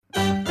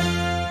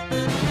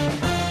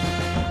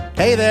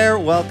Hey there,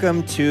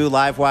 welcome to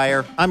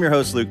Livewire. I'm your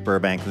host, Luke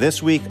Burbank.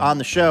 This week on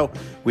the show,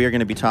 we are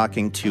going to be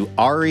talking to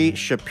Ari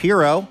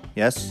Shapiro,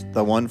 yes,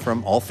 the one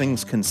from All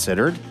Things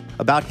Considered,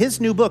 about his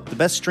new book, The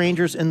Best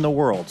Strangers in the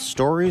World,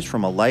 Stories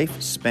from a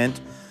Life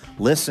Spent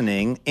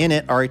Listening. In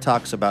it, Ari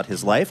talks about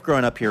his life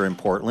growing up here in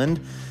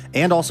Portland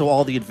and also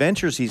all the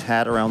adventures he's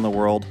had around the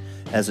world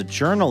as a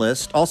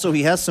journalist. Also,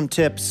 he has some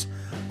tips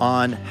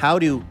on how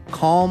to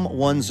calm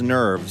one's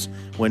nerves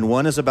when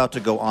one is about to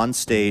go on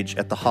stage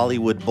at the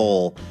Hollywood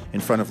Bowl in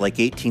front of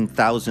like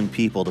 18,000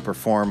 people to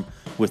perform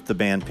with the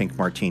band Pink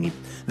Martini.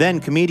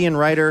 Then comedian,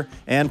 writer,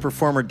 and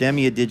performer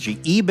Demi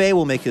Adejuyigbe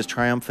will make his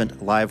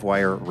triumphant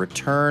Livewire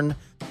return.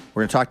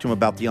 We're going to talk to him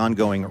about the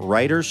ongoing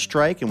writer's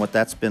strike and what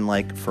that's been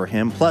like for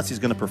him. Plus, he's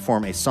going to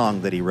perform a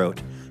song that he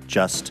wrote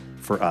just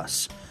for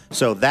us.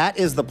 So that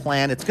is the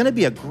plan. It's going to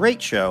be a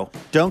great show.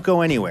 Don't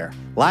go anywhere.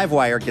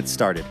 Livewire gets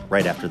started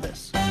right after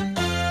this.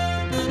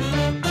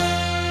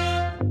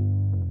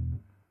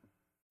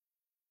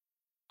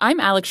 I'm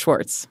Alex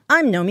Schwartz.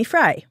 I'm Nomi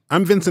Fry.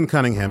 I'm Vincent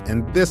Cunningham,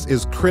 and this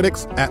is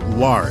Critics at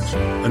Large,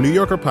 a New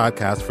Yorker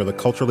podcast for the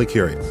culturally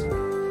curious.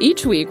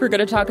 Each week, we're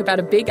going to talk about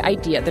a big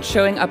idea that's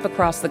showing up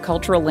across the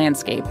cultural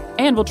landscape,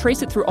 and we'll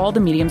trace it through all the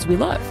mediums we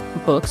love.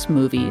 Books,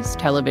 movies,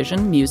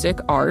 television, music,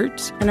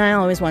 art. And I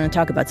always want to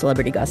talk about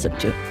celebrity gossip,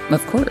 too.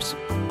 Of course.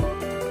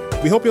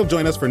 We hope you'll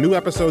join us for new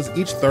episodes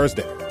each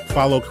Thursday.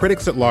 Follow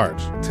Critics at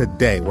Large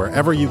today,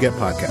 wherever you get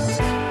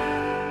podcasts.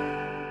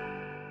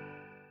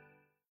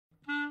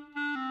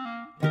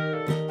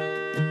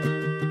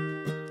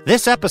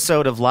 This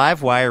episode of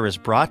Livewire is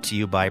brought to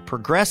you by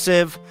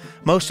Progressive.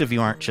 Most of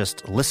you aren't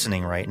just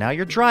listening right now.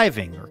 You're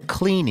driving or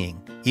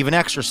cleaning, even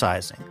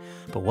exercising.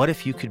 But what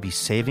if you could be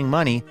saving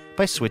money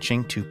by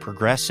switching to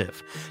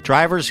Progressive?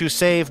 Drivers who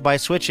save by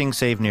switching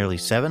save nearly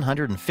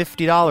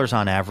 $750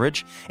 on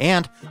average,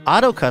 and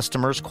auto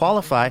customers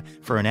qualify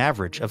for an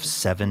average of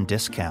 7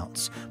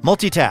 discounts.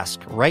 Multitask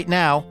right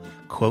now.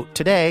 Quote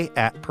today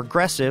at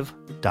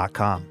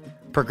Progressive.com.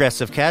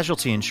 Progressive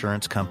Casualty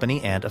Insurance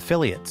Company and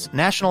Affiliates.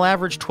 National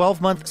average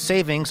 12-month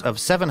savings of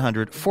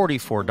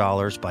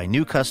 $744 by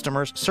new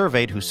customers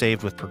surveyed who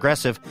saved with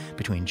Progressive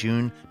between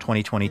June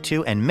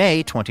 2022 and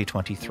May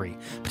 2023.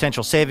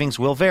 Potential savings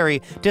will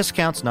vary.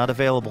 Discounts not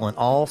available in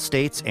all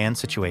states and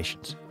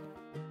situations.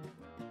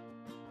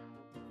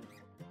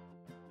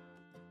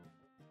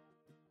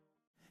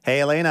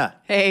 Hey, Elena.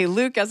 Hey,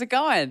 Luke, how's it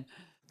going?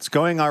 It's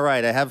going all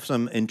right. I have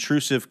some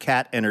intrusive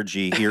cat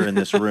energy here in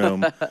this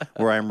room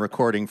where I'm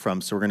recording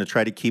from, so we're going to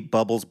try to keep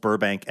Bubbles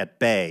Burbank at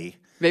bay.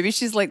 Maybe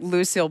she's like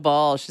Lucille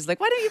Ball. She's like,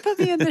 why don't you put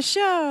me in the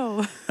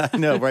show? I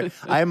know, right?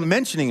 I'm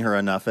mentioning her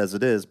enough as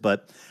it is,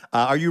 but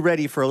are you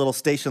ready for a little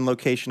station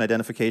location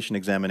identification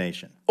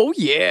examination? Oh,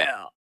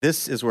 yeah.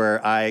 This is where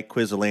I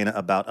quiz Elena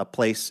about a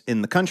place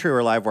in the country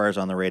where Livewire is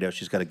on the radio.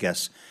 She's got to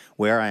guess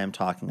where I am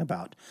talking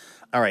about.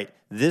 All right,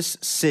 this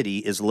city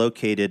is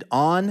located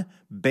on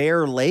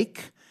Bear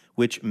Lake,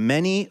 which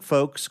many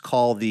folks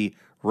call the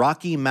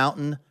Rocky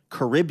Mountain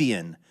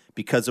Caribbean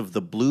because of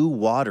the blue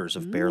waters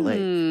of Bear Lake.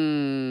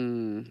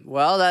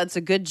 Well, that's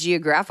a good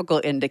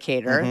geographical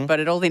indicator, but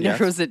it only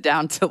narrows it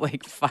down to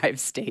like 5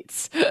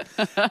 states.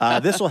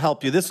 This will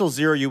help you. This will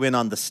zero you in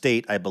on the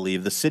state, I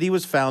believe. The city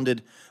was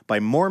founded by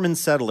Mormon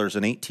settlers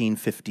in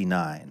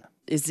 1859.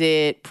 Is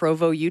it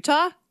Provo,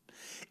 Utah?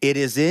 It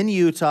is in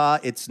Utah.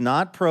 It's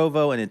not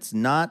Provo, and it's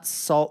not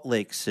Salt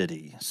Lake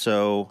City.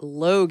 So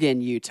Logan,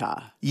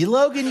 Utah.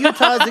 Logan,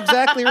 Utah is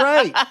exactly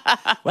right.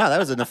 Wow, that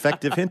was an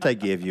effective hint I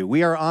gave you.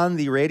 We are on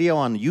the radio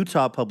on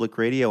Utah Public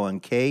Radio on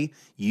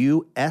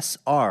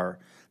KUSR.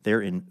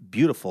 They're in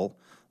beautiful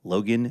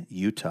Logan,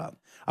 Utah.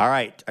 All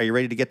right, are you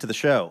ready to get to the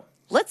show?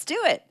 Let's do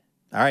it.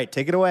 All right,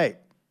 take it away.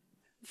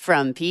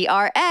 From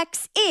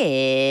PRX,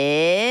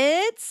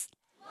 it's...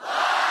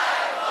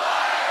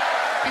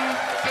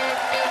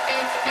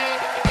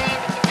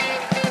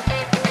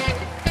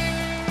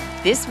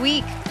 This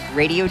week,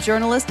 radio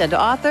journalist and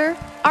author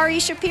Ari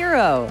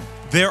Shapiro.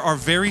 There are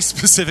very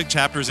specific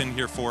chapters in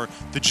here for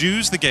the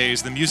Jews, the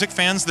gays, the music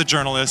fans, the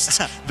journalists,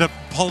 the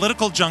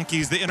political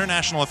junkies, the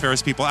international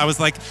affairs people. I was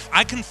like,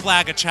 I can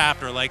flag a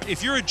chapter. Like,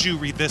 if you're a Jew,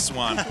 read this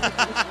one.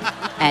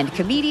 And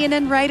comedian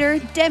and writer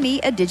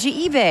Demi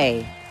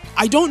Adejuyigbe.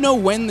 I don't know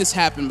when this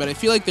happened, but I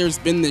feel like there's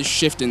been this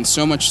shift in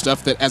so much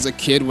stuff that as a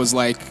kid was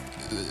like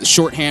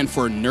shorthand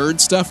for nerd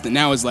stuff that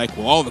now is like,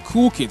 well, all the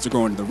cool kids are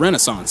going to the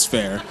Renaissance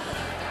Faire.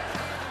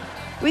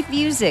 With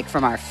music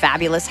from our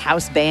fabulous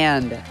house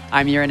band.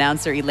 I'm your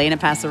announcer, Elena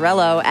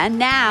Passarello, and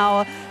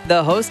now,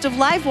 the host of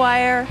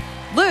Livewire,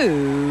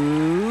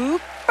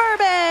 Luke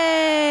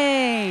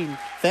Burbank.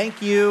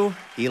 Thank you,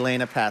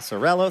 Elena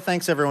Passarello.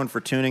 Thanks, everyone, for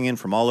tuning in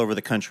from all over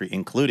the country,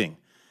 including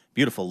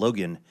beautiful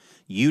Logan,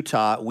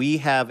 Utah. We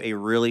have a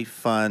really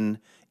fun,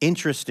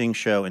 interesting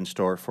show in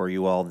store for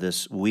you all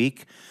this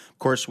week. Of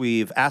course,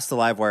 we've asked the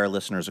Livewire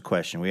listeners a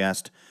question. We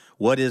asked,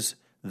 what is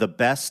the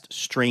best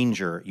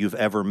stranger you've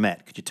ever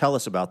met? Could you tell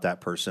us about that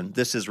person?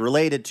 This is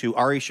related to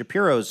Ari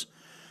Shapiro's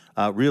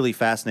Really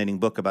fascinating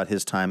book about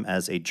his time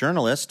as a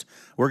journalist.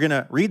 We're going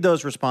to read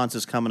those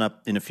responses coming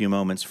up in a few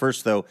moments.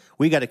 First, though,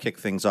 we got to kick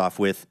things off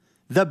with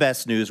the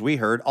best news we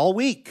heard all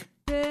week.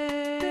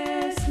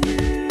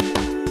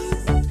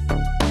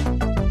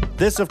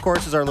 This, of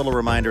course, is our little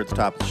reminder at the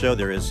top of the show.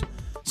 There is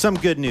some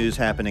good news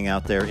happening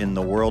out there in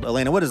the world.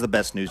 Elena, what is the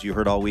best news you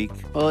heard all week?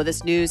 Oh,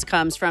 this news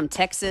comes from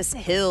Texas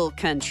Hill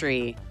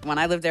Country. When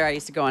I lived there, I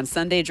used to go on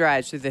Sunday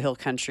drives through the Hill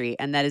Country,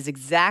 and that is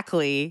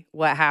exactly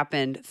what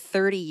happened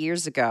 30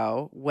 years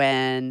ago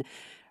when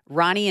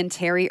Ronnie and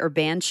Terry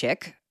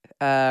Urbanchik,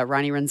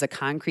 Ronnie runs a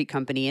concrete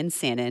company in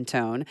San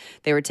Antone.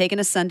 They were taking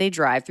a Sunday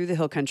drive through the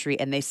Hill Country,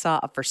 and they saw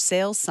a for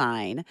sale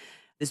sign.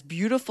 This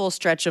beautiful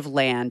stretch of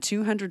land,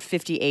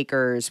 250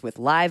 acres with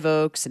live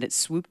oaks, and it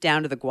swooped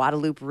down to the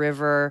Guadalupe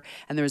River.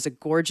 And there was a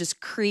gorgeous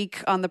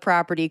creek on the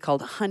property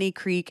called Honey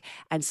Creek.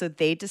 And so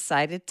they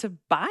decided to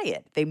buy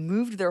it. They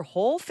moved their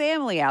whole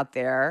family out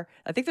there.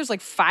 I think there's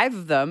like 5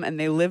 of them, and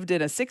they lived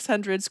in a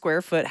 600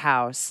 square foot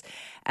house.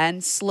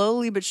 And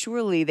slowly but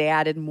surely, they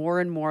added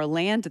more and more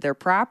land to their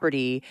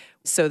property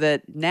so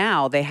that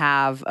now they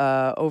have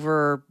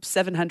over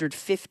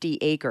 750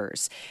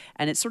 acres.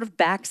 And it sort of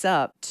backs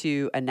up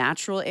to a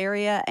natural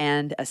area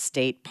and a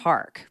state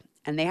park.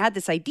 And they had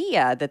this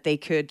idea that they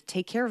could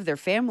take care of their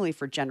family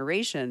for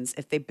generations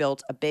if they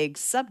built a big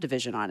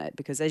subdivision on it.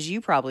 Because as you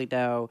probably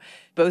know,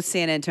 both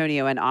San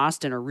Antonio and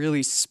Austin are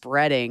really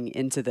spreading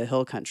into the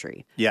hill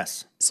country.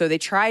 Yes. So they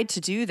tried to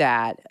do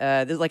that.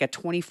 There's like a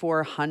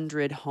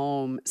 2,400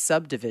 home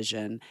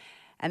subdivision.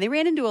 And they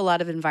ran into a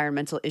lot of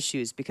environmental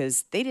issues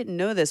because they didn't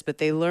know this, but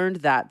they learned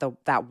that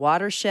that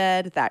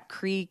watershed, that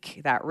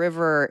creek, that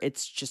river,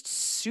 it's just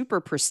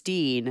super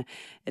pristine.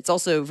 It's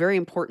also very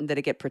important that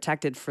it get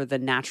protected for the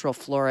natural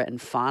flora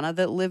and fauna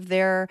that live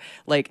there,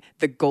 like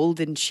the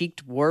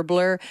golden-cheeked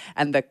warbler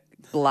and the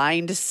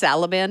blind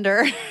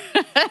salamander.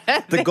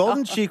 The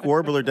golden-cheeked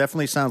warbler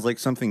definitely sounds like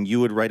something you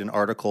would write an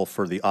article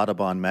for the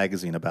Audubon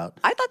magazine about.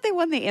 I thought they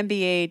won the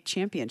NBA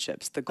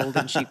championships, the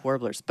golden-cheeked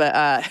warblers. But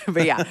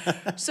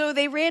yeah, so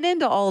they ran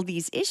into all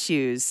these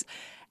issues.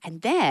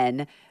 And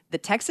then the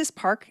Texas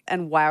Park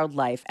and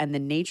Wildlife and the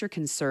Nature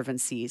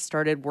Conservancy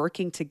started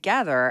working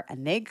together,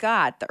 and they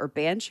got the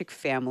Urbanchik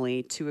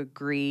family to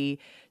agree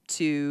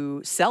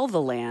to sell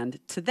the land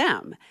to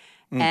them.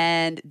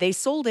 And they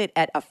sold it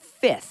at a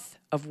fifth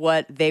of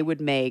what they would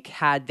make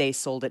had they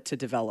sold it to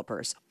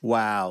developers.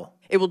 Wow.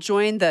 It will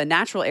join the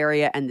natural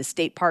area and the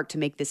state park to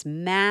make this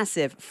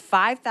massive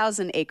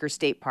 5,000-acre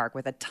state park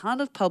with a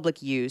ton of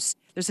public use.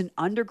 There's an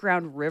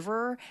underground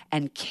river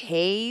and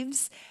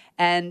caves.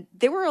 And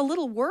they were a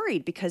little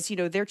worried because, you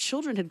know, their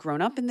children had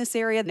grown up in this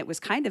area and it was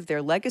kind of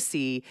their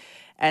legacy.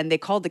 And they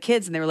called the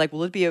kids and they were like,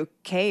 will it be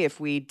okay if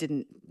we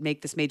didn't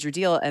make this major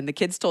deal? And the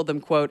kids told them,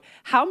 quote,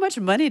 how much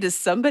money does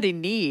somebody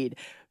need?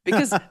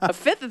 Because a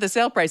fifth of the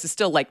sale price is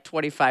still like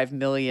 $25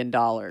 million.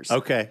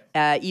 Okay.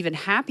 Even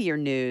happier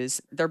news,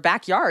 their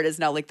backyard is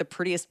now like the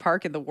prettiest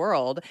park in the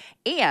world.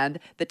 And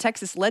the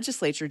Texas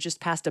legislature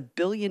just passed $1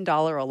 billion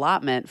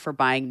allotment for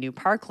buying new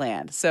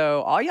parkland.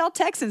 So all y'all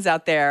Texans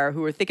out there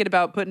who are thinking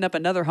about putting up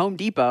another Home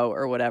Depot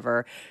or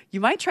whatever,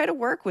 you might try to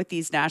work with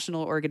these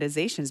national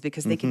organizations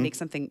because they can make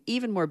something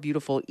even more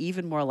beautiful,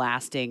 even more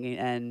lasting,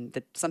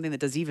 and something that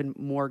does even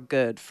more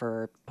good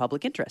for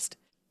public interest.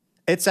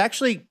 It's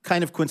actually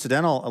kind of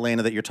coincidental,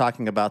 Elena, that you're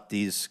talking about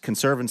these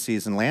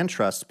conservancies and land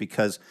trusts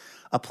because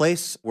a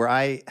place where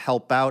I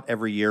help out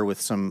every year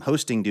with some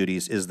hosting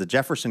duties is the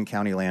Jefferson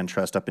County Land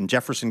Trust up in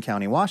Jefferson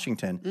County,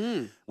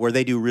 Washington, where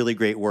they do really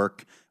great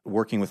work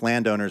working with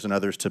landowners and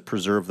others to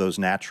preserve those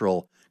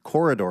natural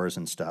corridors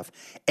and stuff.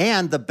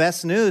 And the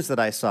best news that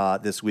I saw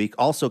this week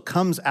also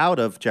comes out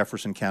of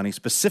Jefferson County,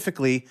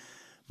 specifically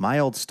my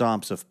old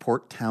stomps of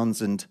Port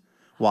Townsend,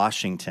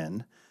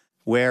 Washington,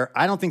 where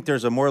I don't think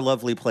there's a more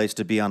lovely place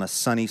to be on a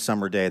sunny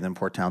summer day than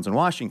Port Townsend,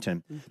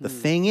 Washington. The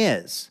thing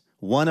is,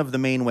 one of the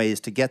main ways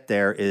to get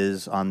there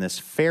is on this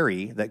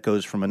ferry that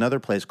goes from another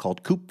place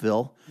called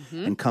Coupeville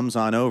and comes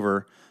on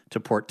over to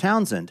Port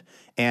Townsend.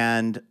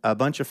 And a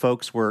bunch of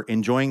folks were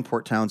enjoying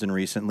Port Townsend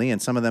recently,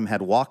 and some of them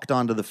had walked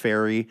onto the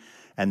ferry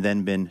and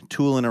then been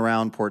tooling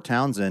around Port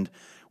Townsend.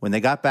 When they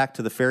got back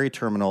to the ferry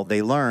terminal,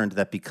 they learned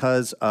that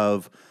because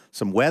of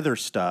some weather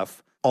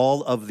stuff,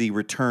 all of the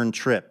return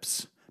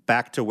trips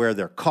back to where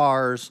their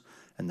cars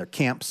and their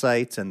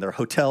campsites and their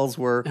hotels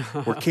were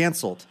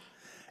canceled.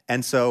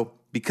 And so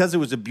because it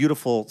was a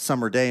beautiful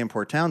summer day in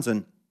Port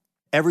Townsend,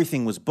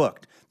 everything was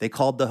booked. They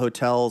called the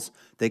hotels,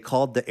 they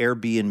called the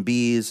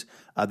Airbnbs,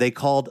 they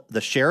called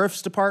the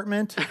sheriff's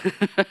department,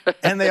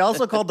 and they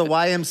also called the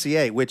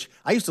YMCA, which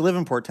I used to live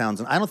in Port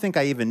Townsend. I don't think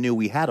I even knew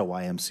we had a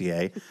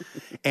YMCA.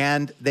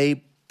 And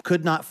they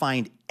could not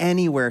find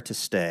anywhere to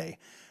stay.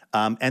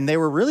 And they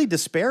were really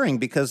despairing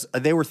because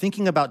they were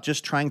thinking about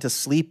just trying to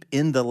sleep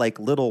in the like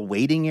little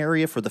waiting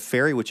area for the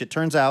ferry, which it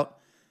turns out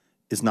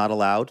is not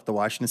allowed. The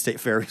Washington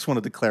State Ferries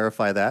wanted to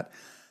clarify that.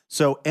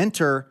 So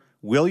enter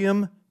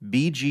William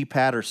B.G.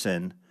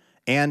 Patterson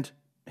and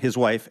his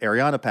wife,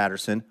 Ariana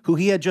Patterson, who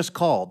he had just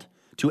called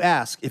to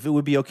ask if it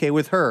would be okay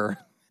with her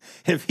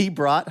if he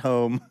brought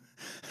home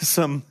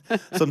some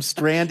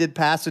stranded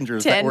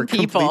passengers 10 that were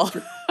people.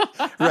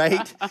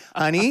 Right?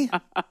 Honey,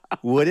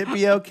 would it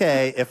be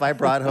okay if I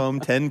brought home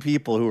 10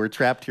 people who were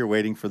trapped here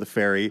waiting for the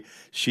ferry?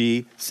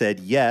 She said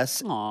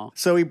yes. Aw.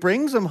 So he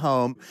brings them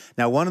home.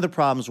 Now, one of the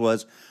problems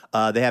was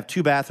they have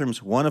 2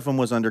 bathrooms. One of them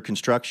was under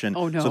construction.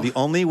 Oh, no. So the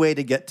only way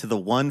to get to the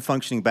one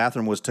functioning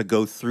bathroom was to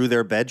go through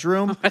their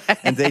bedroom.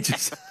 And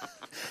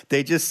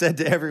they just said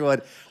to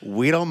everyone,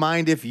 we don't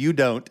mind if you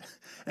don't.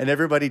 And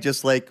everybody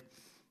just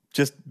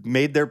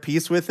made their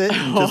peace with it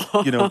and just,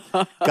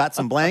 got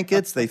some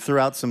blankets. They threw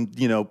out some,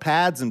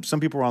 pads, and some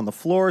people were on the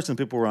floor, some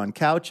people were on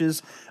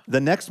couches. The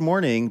next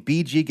morning,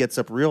 BG gets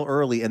up real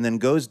early and then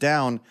goes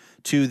down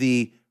to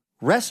the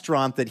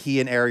restaurant that he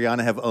and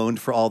Ariana have owned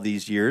for all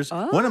these years.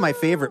 Oh. One of my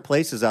favorite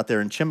places out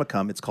there in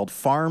Chimacum. It's called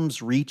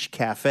Farms Reach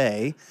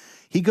Cafe.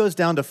 He goes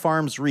down to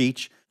Farms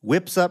Reach,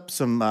 whips up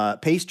some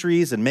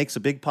pastries and makes a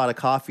big pot of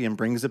coffee and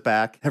brings it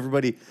back.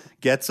 Everybody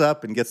gets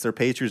up and gets their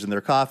pastries and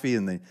their coffee,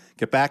 and they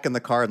get back in the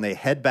car and they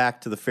head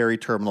back to the ferry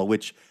terminal,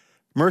 which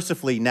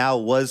mercifully now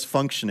was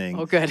functioning.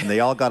 Oh, good. And they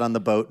all got on the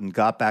boat and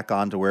got back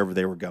on to wherever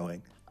they were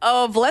going.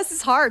 Oh, bless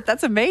his heart.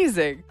 That's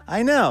amazing.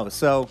 I know.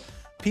 So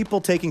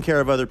people taking care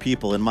of other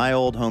people in my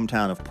old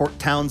hometown of Port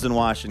Townsend,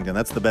 Washington.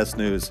 That's the best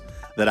news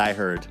that I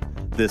heard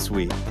this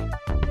week.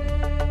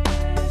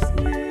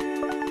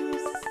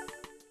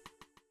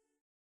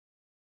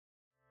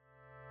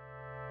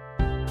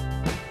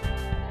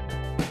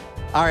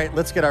 All right,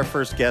 let's get our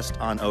first guest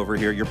on over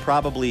here. You're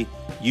probably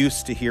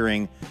used to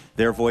hearing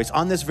their voice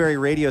on this very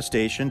radio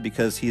station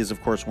because he is,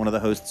 of course, one of the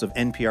hosts of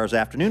NPR's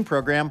afternoon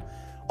program,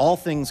 All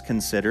Things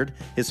Considered.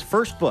 His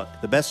first book,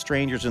 The Best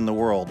Strangers in the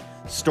World,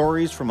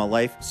 Stories from a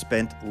Life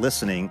Spent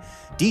Listening,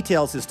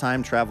 details his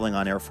time traveling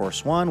on Air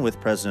Force One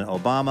with President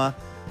Obama,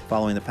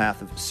 following the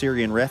path of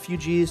Syrian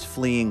refugees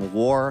fleeing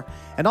war,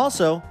 and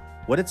also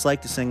what it's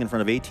like to sing in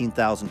front of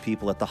 18,000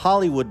 people at the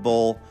Hollywood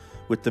Bowl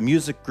with the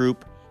music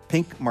group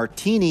Pink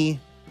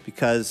Martini,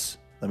 because,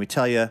 let me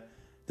tell you,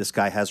 this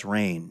guy has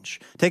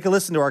range. Take a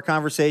listen to our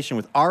conversation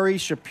with Ari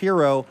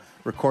Shapiro,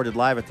 recorded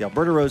live at the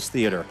Alberta Rose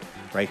Theater,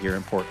 right here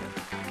in Portland.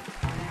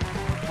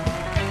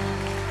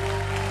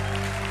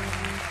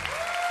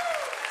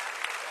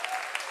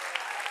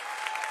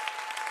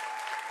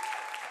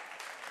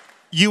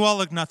 You all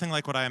look nothing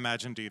like what I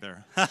imagined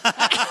either.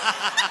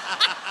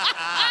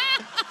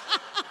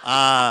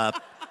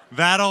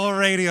 That old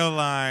radio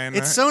line.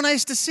 It's so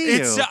nice to see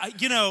you.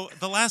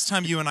 The last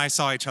time you and I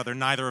saw each other,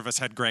 neither of us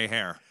had gray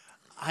hair.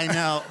 I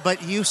know,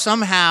 but you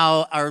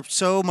somehow are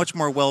so much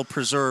more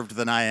well-preserved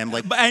than I am.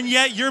 And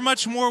yet you're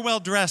much more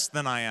well-dressed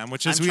than I am,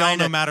 which, as we all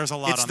know, matters a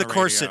lot on the radio. It's the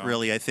corset,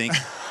 really, I think.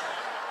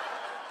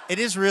 It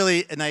is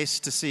really nice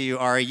to see you,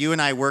 Ari. You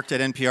and I worked at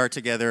NPR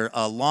together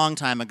a long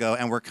time ago,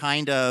 and we're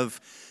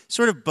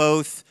sort of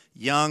both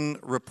young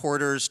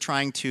reporters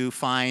trying to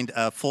find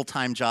a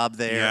full-time job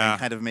there and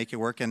kind of make it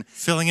work. And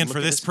filling in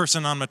for this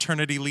person on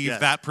maternity leave,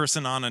 Yes. that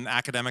person on an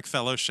academic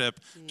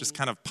fellowship, just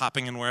kind of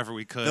popping in wherever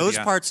we could. Those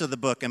parts of the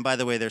book, and by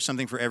the way, there's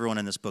something for everyone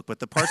in this book, but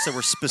the parts that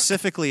were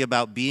specifically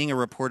about being a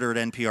reporter at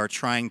NPR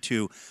trying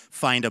to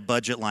find a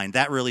budget line,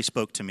 that really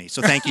spoke to me.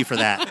 So thank you for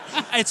that.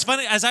 It's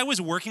funny, as I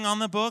was working on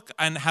the book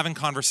and having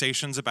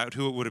conversations about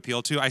who it would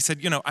appeal to, I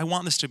said, I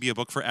want this to be a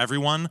book for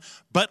everyone,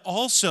 but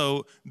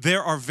also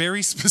there are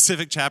very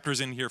specific chapters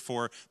in here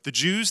for the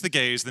Jews, the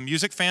gays, the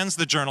music fans,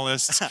 the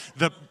journalists,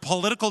 the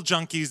political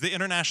junkies, the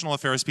international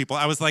affairs people.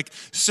 I was like,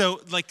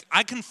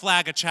 I can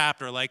flag a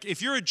chapter. Like,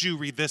 if you're a Jew,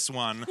 read this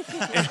one.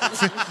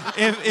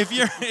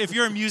 if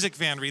you're a music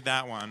fan, read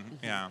that one.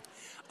 Yeah.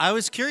 I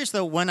was curious,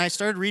 though, when I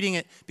started reading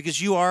it,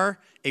 because you are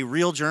a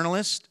real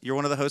journalist. You're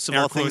one of the hosts of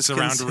Air All Things quotes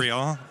around Considered.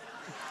 real.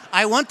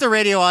 I want the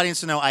radio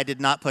audience to know I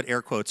did not put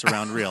air quotes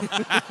around real.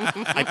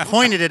 I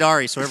pointed at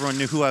Ari so everyone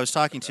knew who I was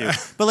talking to.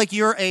 But,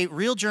 you're a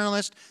real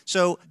journalist,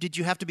 so did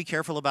you have to be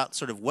careful about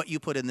sort of what you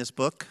put in this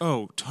book?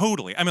 Oh,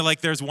 totally. I mean,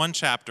 there's one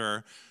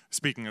chapter,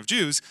 speaking of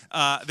Jews,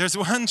 there's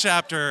one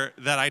chapter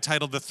that I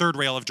titled The Third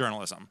Rail of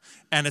Journalism,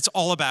 and it's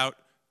all about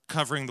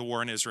covering the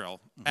war in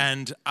Israel.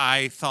 And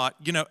I thought,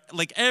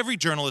 every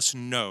journalist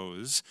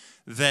knows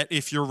that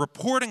if you're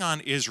reporting on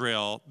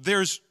Israel,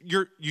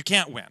 you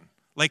can't win.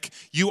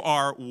 You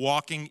are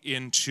walking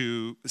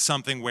into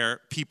something where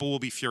people will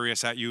be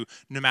furious at you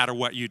no matter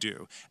what you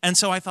do. And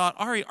so I thought,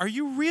 Ari, are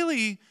you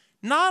really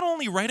not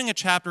only writing a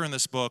chapter in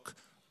this book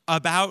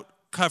about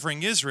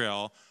covering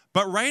Israel,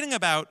 but writing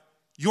about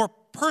your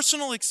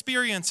personal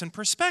experience and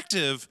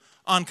perspective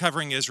on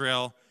covering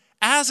Israel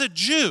as a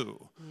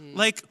Jew?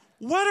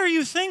 What are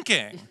you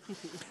thinking?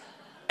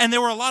 And there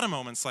were a lot of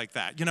moments like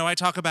that. I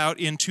talk about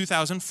in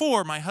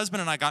 2004, my husband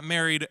and I got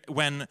married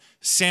when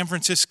San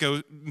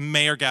Francisco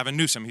Mayor Gavin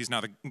Newsom, he's now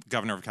the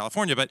governor of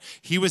California, but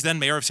he was then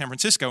mayor of San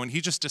Francisco, and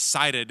he just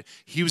decided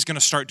he was going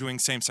to start doing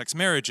same-sex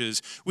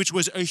marriages, which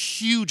was a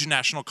huge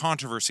national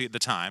controversy at the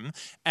time.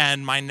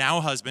 And my now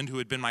husband, who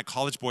had been my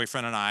college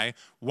boyfriend, and I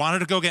wanted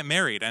to go get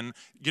married. And,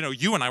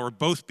 you and I were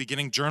both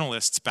beginning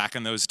journalists back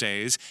in those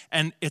days,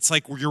 and it's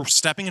like you're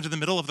stepping into the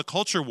middle of the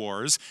culture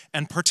wars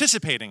and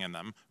participating in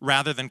them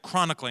rather than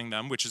chronicling chronicling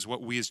them, which is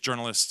what we as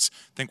journalists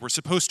think we're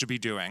supposed to be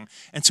doing.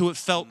 And so it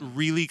felt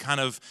really kind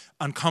of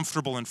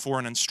uncomfortable and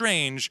foreign and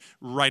strange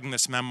writing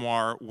this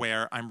memoir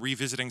where I'm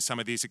revisiting some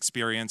of these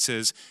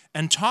experiences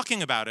and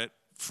talking about it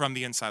from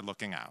the inside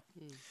looking out.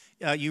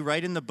 You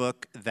write in the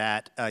book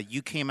that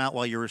you came out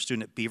while you were a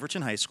student at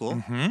Beaverton High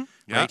School,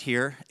 right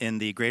here in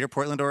the greater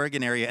Portland,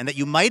 Oregon area, and that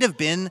you might have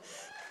been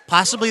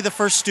possibly the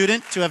first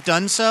student to have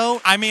done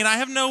so. I mean, I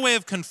have no way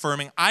of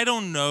confirming. I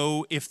don't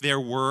know if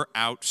there were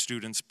out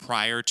students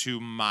prior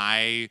to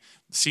my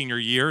senior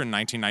year in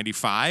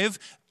 1995.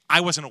 I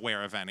wasn't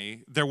aware of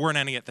any. There weren't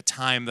any at the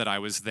time that I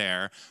was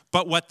there.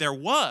 But what there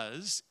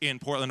was in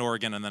Portland,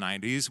 Oregon in the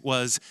 90s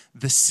was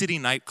the City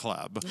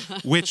Nightclub,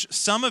 which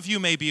some of you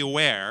may be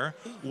aware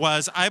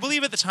was, I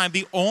believe at the time,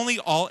 the only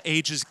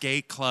all-ages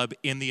gay club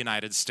in the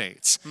United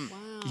States.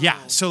 Wow. Yeah,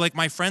 so like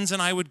my friends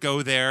and I would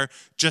go there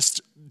just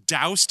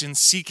doused in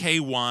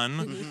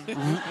CK1.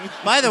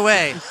 By the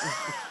way,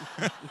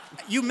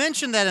 you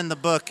mentioned that in the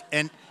book,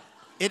 and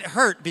it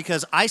hurt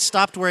because I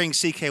stopped wearing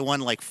CK1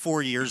 like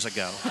 4 years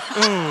ago.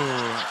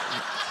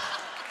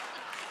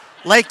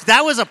 Like,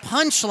 that was a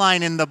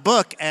punchline in the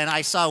book, and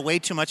I saw way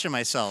too much of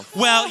myself.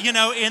 Well, you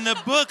know, in the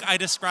book, I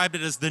described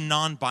it as the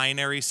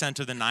non-binary scent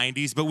of the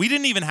 90s, but we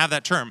didn't even have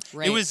that term.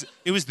 Right. It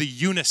was the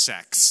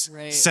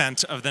unisex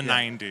scent of the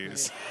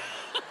 90s.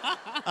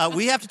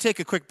 We have to take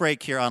a quick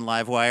break here on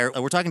Livewire.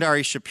 We're talking to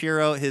Ari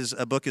Shapiro. His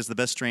book is The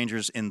Best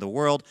Strangers in the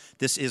World.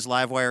 This is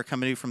Livewire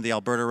coming to you from the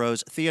Alberta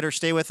Rose Theater.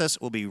 Stay with us.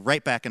 We'll be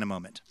right back in a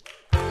moment.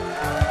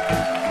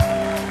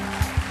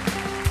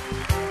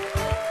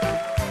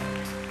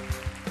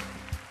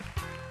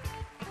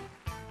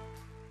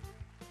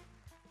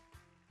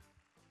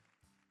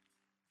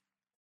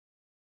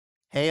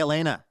 Hey,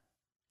 Elena.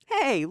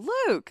 Hey,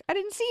 Luke. I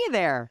didn't see you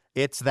there.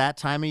 It's that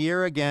time of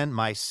year again.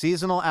 My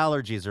seasonal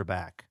allergies are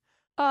back.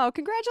 Oh,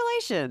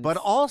 congratulations. But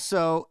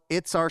also,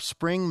 it's our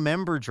spring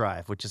member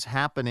drive, which is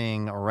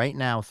happening right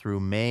now through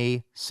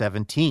May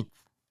 17th.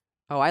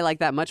 Oh, I like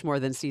that much more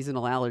than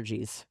seasonal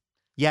allergies.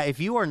 Yeah, if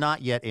you are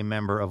not yet a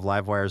member of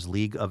Livewire's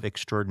League of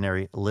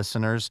Extraordinary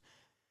Listeners,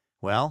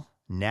 well,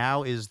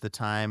 now is the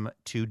time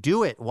to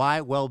do it.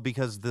 Why? Well,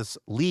 because this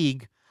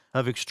League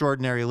of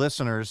Extraordinary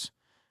Listeners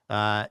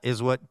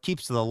is what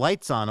keeps the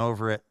lights on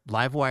over at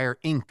Livewire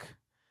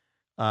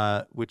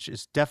Inc., which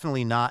is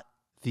definitely not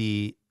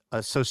the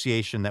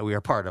association that we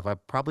are part of. I'm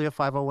probably a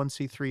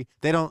 501c3.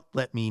 They don't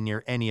let me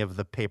near any of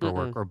the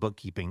paperwork or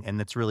bookkeeping, and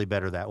it's really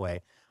better that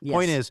way. Yes.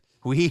 Point is,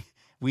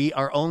 we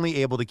are only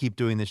able to keep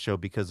doing this show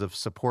because of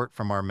support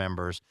from our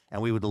members,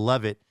 and we would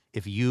love it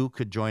if you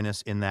could join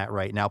us in that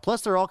right now.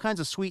 Plus, there are all kinds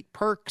of sweet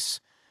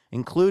perks,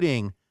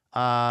 including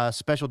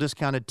special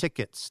discounted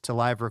tickets to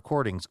live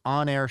recordings,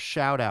 on-air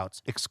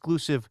shout-outs,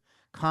 exclusive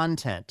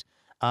content.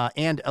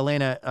 And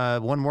Elena,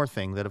 one more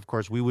thing, that of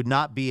course we would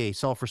not be a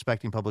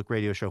self-respecting public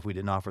radio show if we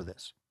didn't offer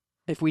this.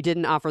 If we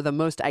didn't offer the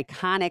most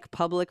iconic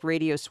public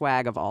radio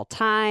swag of all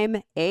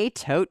time, a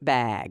tote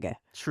bag.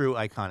 True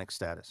iconic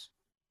status.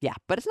 Yeah,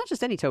 but it's not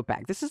just any tote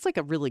bag. This is like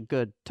a really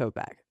good tote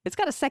bag. It's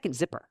got a second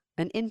zipper,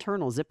 an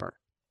internal zipper.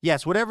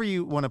 Yes, whatever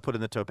you want to put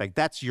in the tote bag,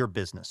 that's your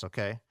business,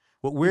 okay?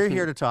 What we're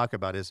here to talk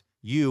about is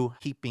you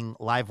keeping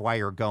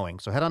Livewire going.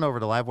 So head on over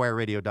to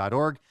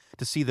livewireradio.org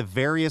to see the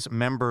various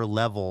member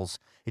levels.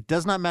 It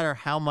does not matter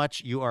how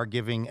much you are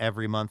giving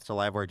every month to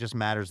Livewire. It just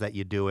matters that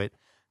you do it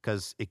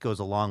because it goes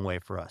a long way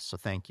for us. So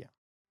thank you.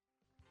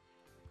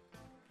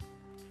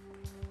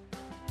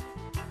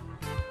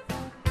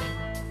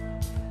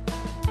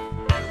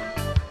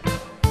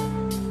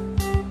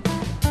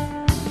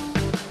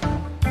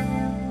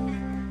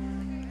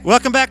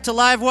 Welcome back to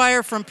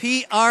Livewire from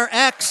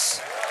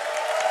PRX.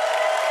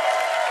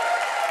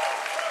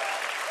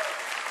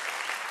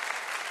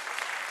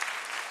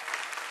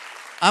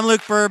 I'm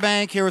Luke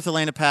Burbank here with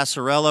Elena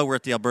Passarello. We're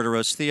at the Alberta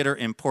Rose Theater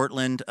in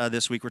Portland.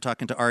 This week we're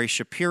talking to Ari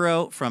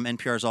Shapiro from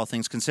NPR's All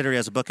Things Considered. He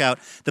has a book out,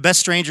 The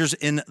Best Strangers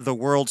in the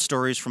World,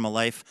 Stories from a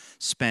Life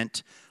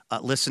Spent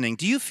Listening.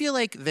 Do you feel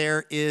like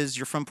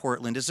you're from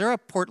Portland, is there a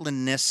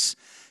Portlandness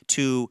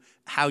to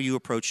how you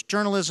approach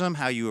journalism,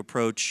 how you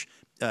approach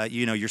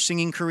your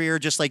singing career?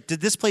 Just like, did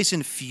this place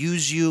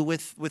infuse you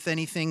with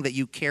anything that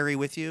you carry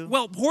with you?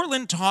 Well,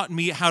 Portland taught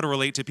me how to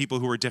relate to people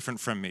who were different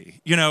from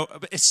me. You know,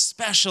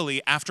 especially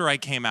after I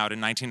came out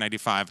in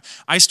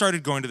 1995, I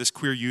started going to this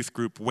queer youth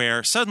group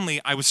where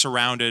suddenly I was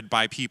surrounded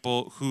by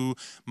people who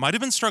might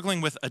have been struggling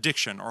with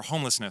addiction or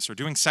homelessness or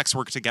doing sex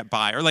work to get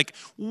by, or like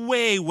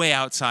way, way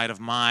outside of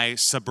my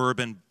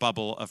suburban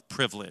bubble of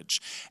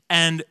privilege.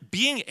 And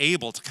being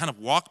able to kind of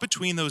walk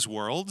between those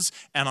worlds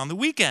and on the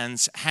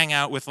weekends hang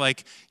out with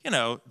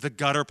the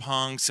gutter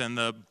punks and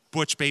the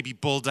Butch Baby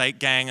Bull Dyke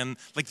gang, and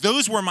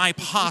those were my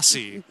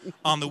posse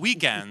on the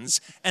weekends.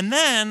 And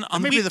then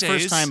on maybe weekdays, the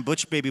first time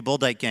Butch Baby Bull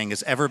Dyke gang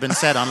has ever been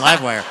said on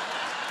Livewire.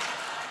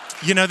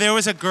 There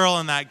was a girl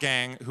in that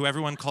gang who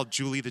everyone called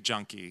Julie the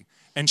Junkie.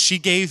 And she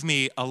gave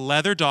me a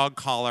leather dog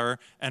collar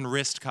and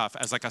wrist cuff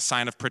as a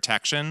sign of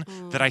protection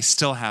that I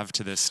still have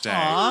to this day.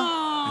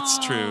 Aww. It's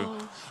true.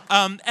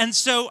 And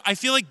so I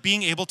feel like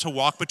being able to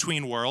walk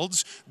between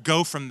worlds,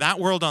 go from that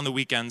world on the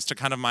weekends to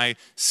kind of my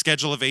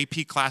schedule of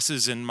AP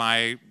classes in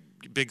my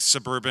big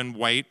suburban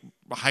white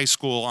high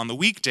school on the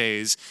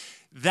weekdays,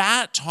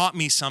 that taught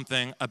me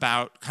something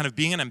about kind of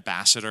being an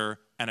ambassador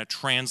and a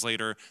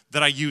translator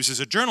that I use as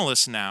a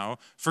journalist now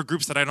for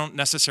groups that I don't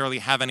necessarily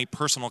have any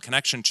personal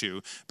connection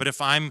to. But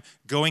if I'm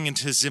going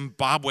into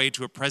Zimbabwe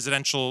to a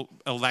presidential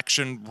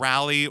election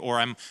rally, or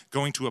I'm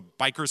going to a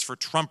Bikers for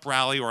Trump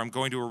rally, or I'm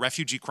going to a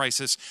refugee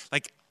crisis,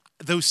 like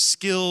those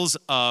skills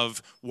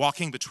of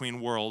walking between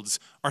worlds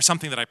are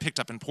something that I picked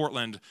up in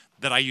Portland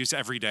that I use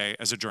every day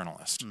as a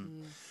journalist.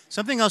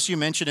 Something else you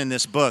mentioned in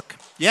this book.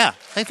 Yeah,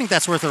 I think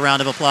that's worth a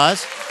round of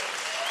applause.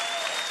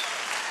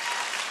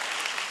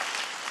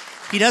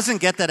 He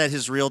doesn't get that at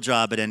his real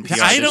job at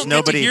NPR. I don't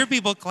get to hear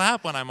people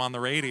clap when I'm on the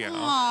radio.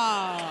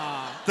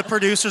 The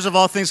producers of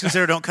All Things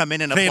Considered don't come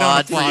in and They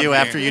applaud don't for applaud you me.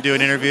 after you do an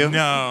interview?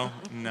 No.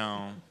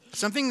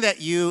 Something that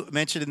you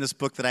mentioned in this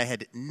book that I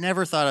had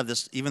never thought of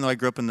this, even though I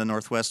grew up in the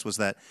Northwest, was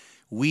that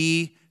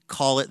we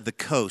call it the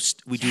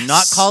coast. We do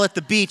not call it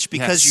the beach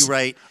because Yes. you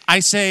write... I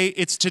say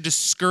it's to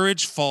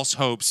discourage false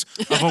hopes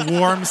of a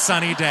warm,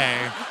 sunny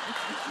day.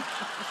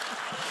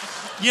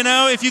 You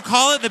know, if you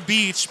call it the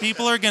beach,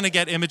 people are going to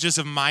get images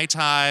of Mai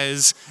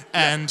Tais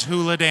and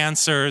hula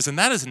dancers, and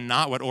that is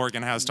not what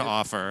Oregon has to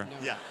offer.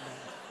 Yeah.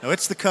 No,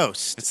 it's the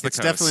coast. It's the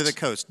coast. Definitely the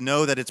coast.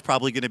 Know that it's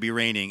probably going to be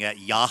raining at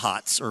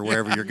Yachats or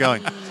wherever you're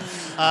going.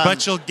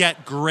 But you'll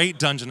get great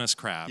Dungeness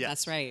crab. Yeah.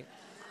 That's right.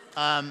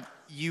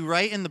 You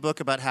write in the book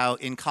about how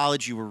in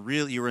college you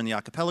were in the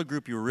a cappella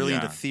group, you were really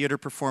Yeah. into theater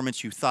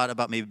performance, you thought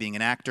about maybe being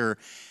an actor.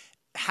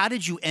 How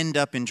did you end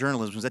up in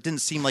journalism? Because that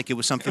didn't seem like it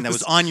was something that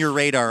was on your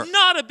radar.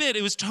 Not a bit.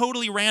 It was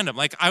totally random.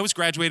 Like, I was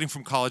graduating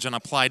from college and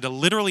applied to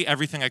literally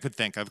everything I could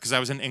think of because I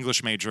was an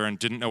English major and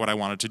didn't know what I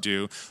wanted to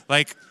do.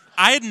 Like,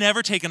 I had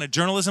never taken a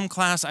journalism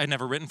class. I had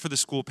never written for the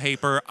school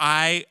paper.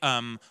 I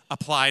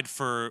applied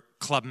for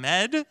Club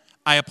Med.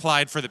 I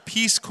applied for the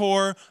Peace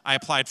Corps. I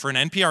applied for an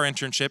NPR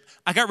internship.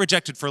 I got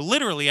rejected for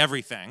literally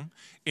everything,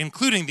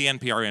 including the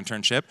NPR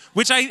internship,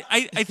 which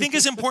I think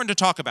is important to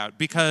talk about,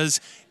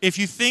 because if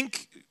you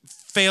think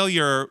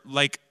failure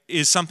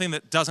is something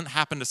that doesn't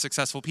happen to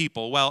successful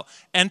people, well,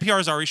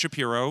 NPR's Ari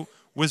Shapiro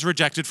was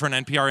rejected for an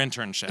NPR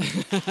internship.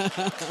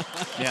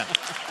 Yeah.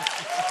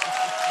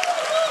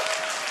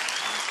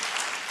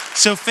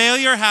 So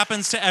failure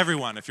happens to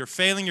everyone. If you're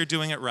failing, you're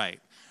doing it right.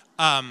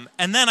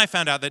 And then I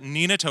found out that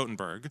Nina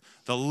Totenberg,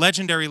 the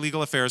legendary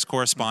legal affairs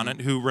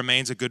correspondent who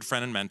remains a good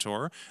friend and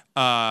mentor,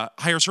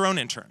 hires her own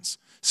interns.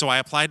 So I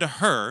applied to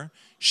her.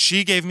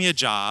 She gave me a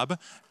job,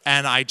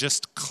 and I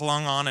just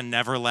clung on and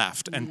never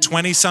left. And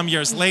 20-some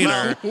years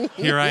later,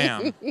 here I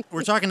am.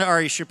 We're talking to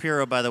Ari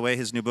Shapiro, by the way.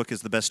 His new book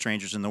is The Best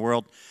Strangers in the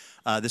World.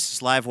 This is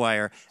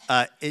Livewire.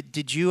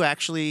 Did you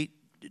actually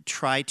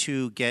try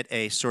to get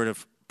a sort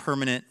of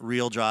permanent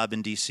real job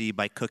in D.C.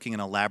 by cooking an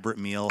elaborate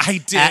meal I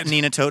did. at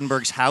Nina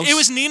Totenberg's house? It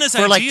was Nina's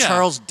for like idea.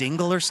 Charles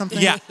Dingle or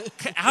something? Yeah.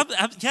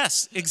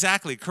 Yes,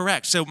 exactly.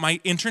 Correct. So my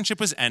internship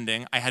was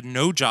ending. I had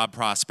no job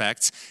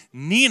prospects.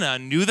 Nina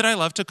knew that I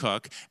loved to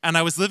cook, and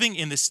I was living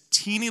in this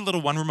teeny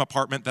little one-room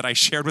apartment that I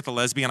shared with a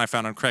lesbian I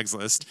found on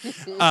Craigslist.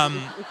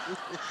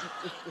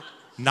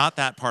 Not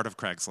that part of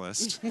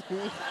Craigslist.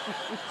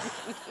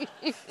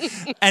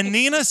 And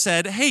Nina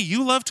said, hey,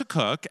 you love to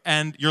cook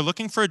and you're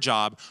looking for a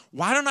job.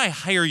 Why don't I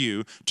hire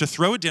you to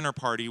throw a dinner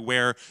party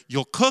where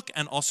you'll cook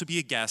and also be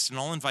a guest, and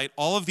I'll invite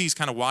all of these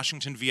kind of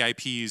Washington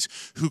VIPs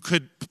who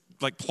could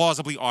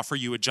plausibly offer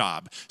you a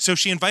job. So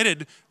she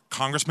invited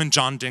Congressman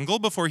John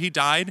Dingell before he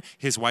died,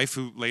 his wife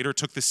who later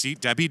took the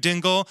seat, Debbie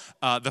Dingell,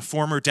 the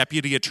former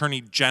Deputy Attorney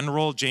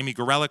General, Jamie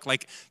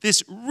Gorelick,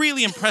 this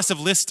really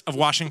impressive list of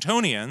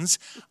Washingtonians.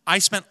 I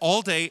spent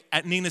all day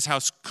at Nina's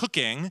house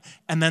cooking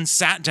and then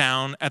sat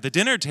down at the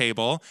dinner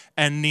table,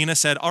 and Nina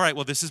said, all right,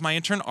 well, this is my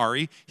intern,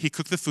 Ari. He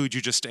cooked the food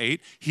you just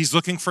ate. He's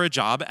looking for a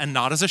job and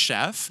not as a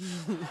chef.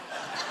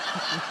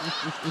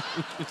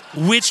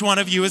 Which one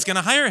of you is going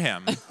to hire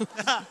him?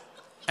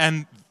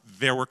 And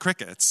there were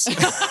crickets.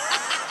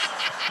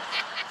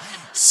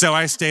 So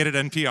I stayed at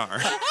NPR.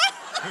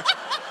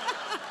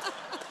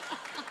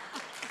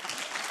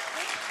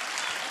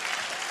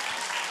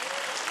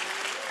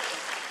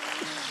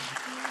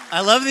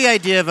 I love the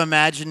idea of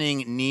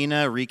imagining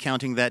Nina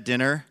recounting that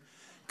dinner.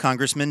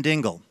 Congressman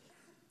Dingell,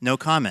 no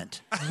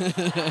comment.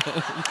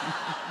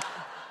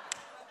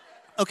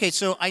 Okay,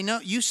 so I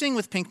know you sing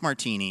with Pink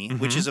Martini,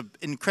 which is an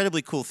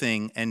incredibly cool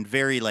thing and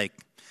very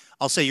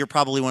I'll say you're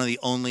probably one of the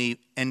only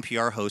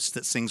NPR hosts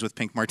that sings with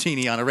Pink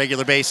Martini on a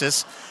regular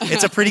basis.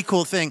 It's a pretty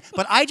cool thing.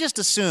 But I just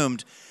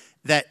assumed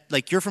that,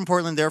 you're from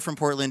Portland, they're from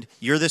Portland,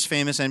 you're this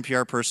famous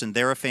NPR person,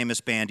 they're a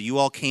famous band, you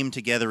all came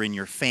together in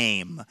your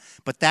fame.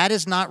 But that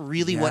is not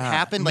really what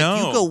happened. No.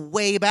 You go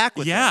way back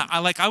with them.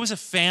 I was a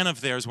fan of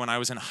theirs when I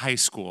was in high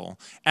school,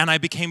 and I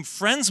became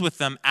friends with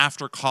them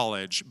after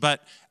college.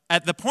 But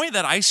at the point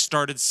that I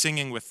started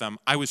singing with them,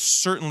 I was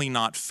certainly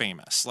not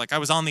famous. I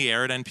was on the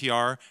air at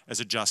NPR as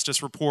a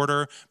justice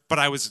reporter, but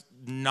I was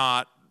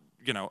not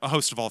a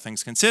host of All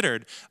Things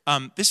Considered.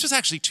 This was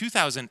actually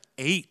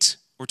 2008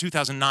 or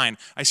 2009.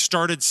 I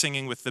started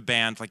singing with the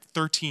band like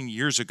 13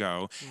 years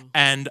ago,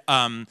 and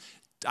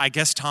I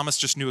guess Thomas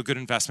just knew a good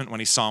investment when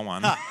he saw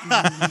one.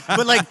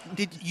 But like,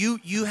 did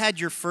you had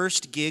your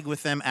first gig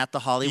with them at the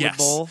Hollywood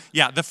Bowl?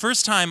 Yeah, the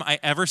first time I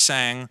ever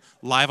sang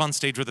live on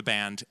stage with a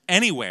band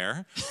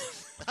anywhere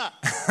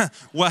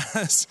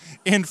was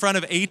in front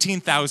of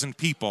 18,000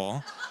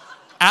 people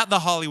at the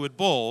Hollywood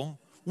Bowl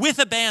with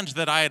a band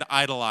that I had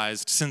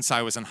idolized since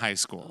I was in high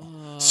school.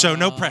 So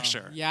no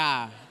pressure.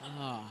 Yeah.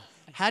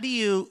 How do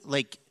you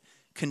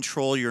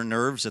control your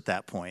nerves at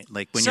that point?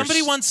 Like when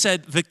somebody once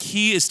said the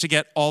key is to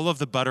get all of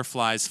the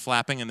butterflies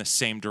flapping in the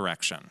same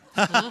direction.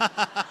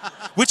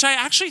 Which I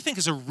actually think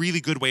is a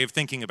really good way of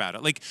thinking about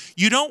it. Like,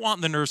 you don't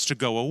want the nerves to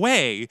go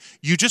away.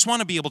 You just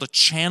want to be able to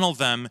channel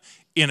them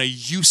in a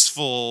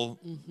useful,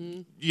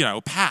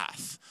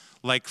 path.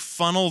 Like,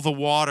 funnel the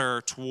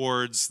water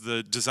towards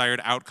the desired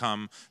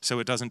outcome so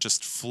it doesn't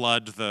just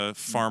flood the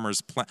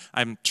farmer's plant.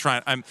 I'm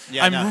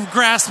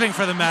grasping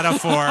for the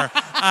metaphor.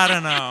 I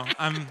don't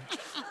know.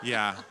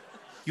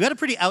 You had a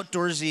pretty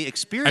outdoorsy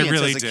experience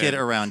really as a kid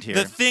around here.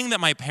 The thing that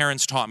my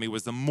parents taught me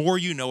was the more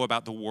you know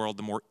about the world,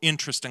 the more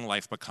interesting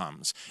life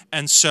becomes.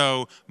 And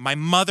so my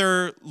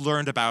mother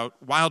learned about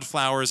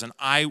wildflowers, and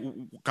I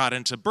got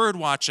into bird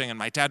watching, and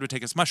my dad would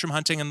take us mushroom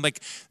hunting. And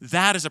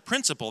that is a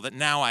principle that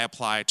now I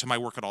apply to my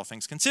work at All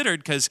Things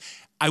Considered, because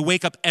I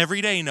wake up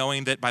every day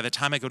knowing that by the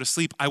time I go to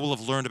sleep, I will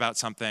have learned about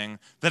something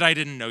that I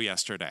didn't know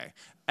yesterday.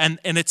 And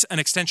it's an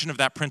extension of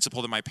that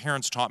principle that my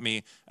parents taught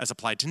me as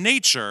applied to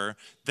nature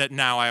that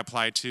now I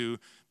apply to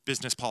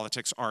business,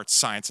 politics, arts,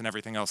 science, and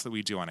everything else that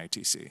we do on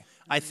ATC.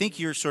 I think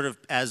you're sort of,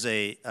 as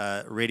a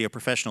radio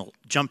professional,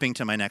 jumping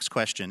to my next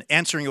question,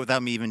 answering it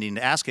without me even needing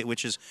to ask it,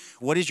 which is,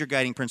 what is your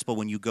guiding principle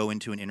when you go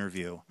into an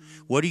interview?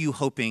 What are you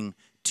hoping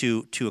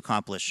to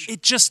accomplish?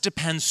 It just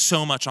depends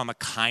so much on the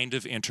kind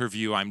of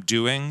interview I'm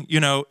doing.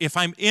 If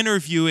I'm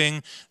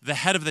interviewing the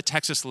head of the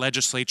Texas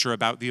legislature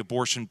about the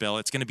abortion bill,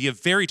 it's going to be a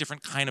very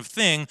different kind of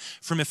thing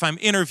from if I'm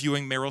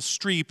interviewing Meryl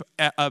Streep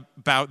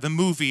about the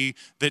movie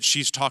that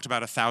she's talked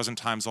about 1,000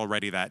 times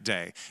already that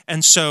day.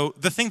 And so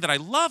the thing that I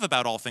love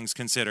about All Things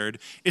Considered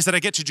is that I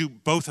get to do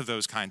both of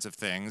those kinds of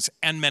things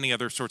and many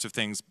other sorts of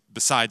things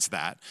besides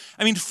that.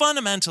 I mean,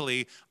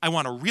 fundamentally, I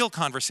want a real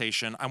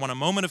conversation. I want a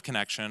moment of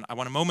connection. I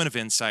want a moment of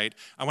insight.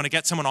 I want to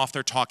get someone off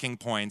their talking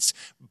points.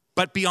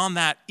 But beyond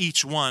that,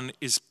 each one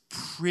is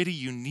pretty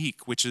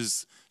unique, which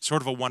is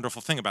sort of a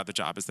wonderful thing about the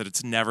job, is that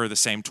it's never the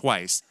same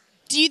twice.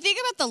 Do you think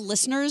about the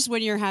listeners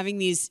when you're having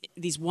these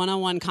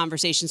one-on-one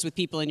conversations with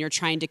people and you're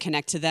trying to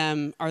connect to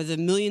them? Are the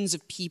millions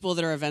of people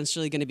that are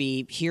eventually going to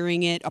be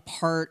hearing it a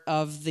part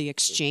of the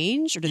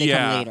exchange, or do they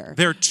come later?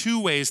 There are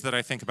two ways that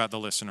I think about the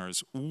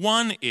listeners.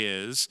 One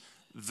is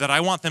that I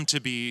want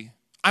to be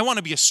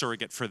a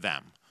surrogate for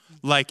them.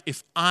 Like,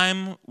 if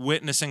I'm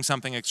witnessing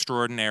something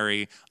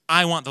extraordinary,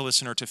 I want the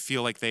listener to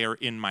feel like they are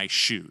in my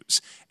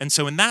shoes. And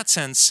so in that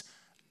sense,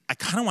 I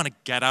kind of want to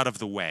get out of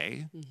the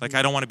way. Like,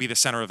 I don't want to be the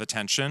center of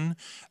attention.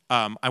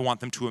 I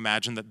want them to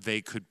imagine that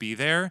they could be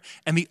there.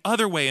 And the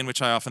other way in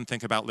which I often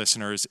think about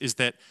listeners is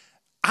that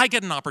I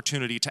get an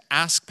opportunity to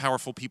ask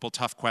powerful people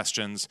tough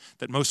questions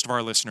that most of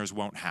our listeners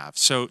won't have.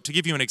 So to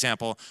give you an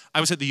example,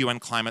 I was at the UN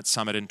Climate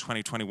Summit in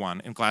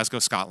 2021 in Glasgow,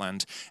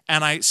 Scotland,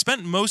 and I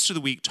spent most of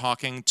the week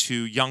talking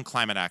to young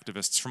climate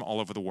activists from all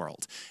over the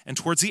world. And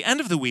towards the end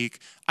of the week,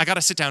 I got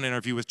a sit-down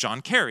interview with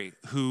John Kerry,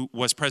 who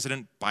was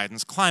President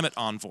Biden's climate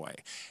envoy.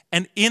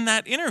 And in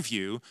that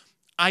interview,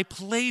 I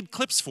played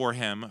clips for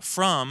him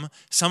from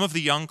some of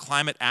the young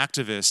climate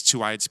activists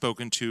who I had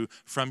spoken to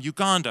from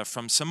Uganda,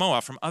 from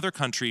Samoa, from other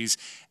countries.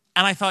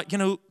 And I thought,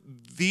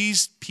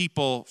 these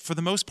people, for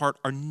the most part,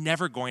 are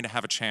never going to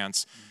have a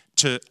chance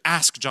to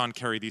ask John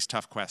Kerry these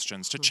tough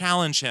questions, to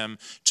challenge him,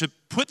 to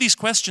put these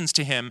questions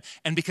to him.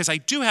 And because I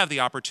do have the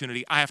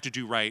opportunity, I have to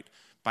do right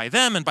by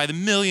them and by the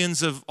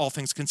millions of All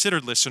Things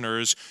Considered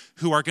listeners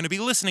who are going to be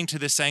listening to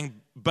this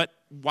saying, but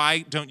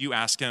why don't you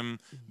ask him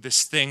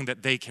this thing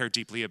that they care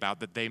deeply about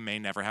that they may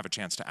never have a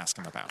chance to ask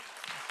him about?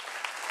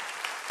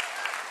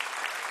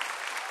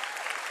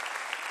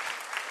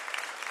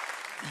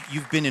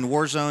 You've been in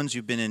war zones.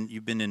 You've been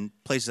in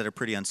places that are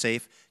pretty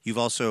unsafe. You've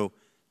also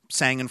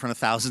sang in front of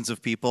thousands of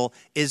people.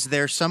 Is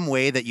there some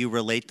way that you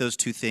relate those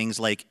two things?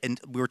 And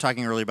we were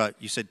talking earlier about,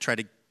 you said try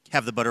to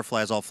have the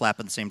butterflies all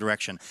flap in the same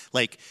direction.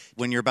 Like,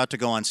 when you're about to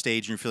go on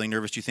stage and you're feeling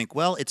nervous, you think,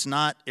 well, it's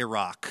not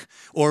Iraq.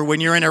 Or when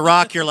you're in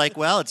Iraq, you're like,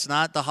 well, it's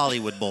not the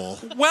Hollywood Bowl.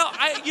 Well,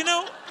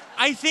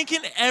 I think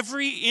in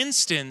every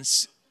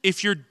instance,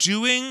 if you're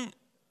doing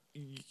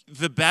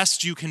the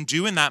best you can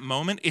do in that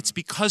moment, it's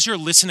because you're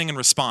listening and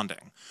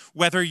responding.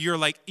 Whether you're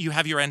like, you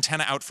have your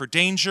antenna out for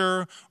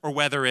danger, or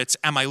whether it's,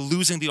 am I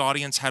losing the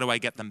audience? How do I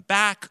get them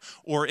back?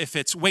 Or if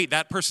it's, wait,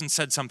 that person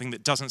said something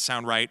that doesn't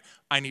sound right.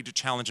 I need to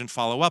challenge and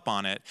follow up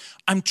on it.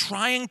 I'm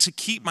trying to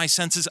keep my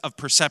senses of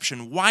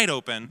perception wide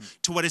open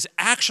to what is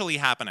actually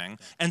happening.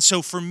 And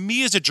so for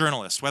me as a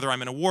journalist, whether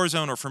I'm in a war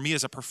zone or for me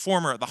as a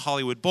performer at the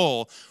Hollywood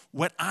Bowl,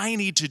 what I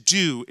need to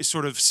do is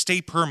sort of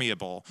stay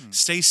permeable,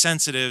 stay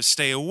sensitive,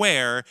 stay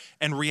aware,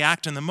 and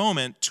react in the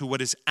moment to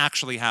what is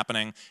actually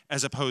happening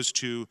as opposed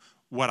to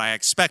what I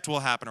expect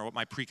will happen or what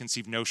my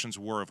preconceived notions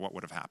were of what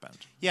would have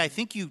happened. Yeah, I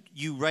think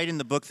you write in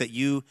the book that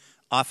you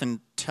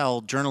often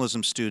tell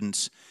journalism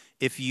students,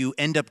 if you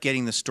end up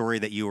getting the story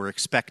that you were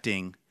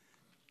expecting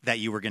that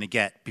you were going to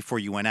get before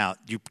you went out,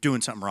 you're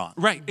doing something wrong.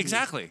 Right,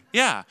 exactly.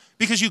 Yeah,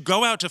 because you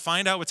go out to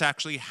find out what's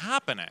actually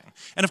happening.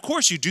 And of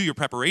course you do your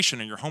preparation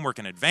and your homework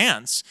in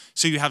advance,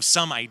 so you have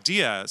some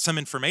idea, some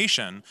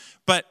information.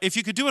 But if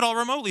you could do it all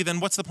remotely, then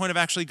what's the point of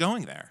actually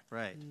going there?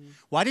 Right.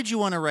 Why did you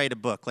want to write a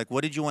book? Like,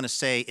 what did you want to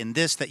say in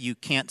this that you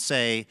can't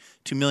say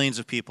to millions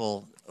of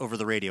people over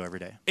the radio every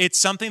day? It's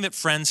something that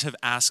friends have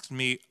asked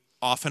me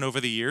often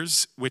over the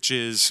years, which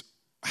is,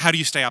 how do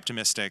you stay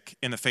optimistic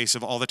in the face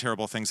of all the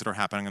terrible things that are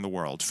happening in the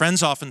world?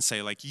 Friends often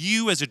say, like,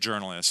 you as a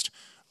journalist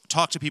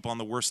talk to people on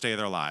the worst day of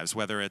their lives,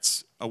 whether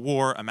it's a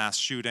war, a mass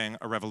shooting,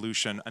 a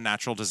revolution, a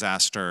natural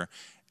disaster,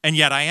 and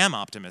yet I am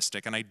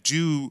optimistic, and I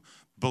do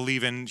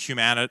believe in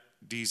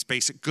humanity's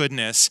basic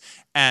goodness,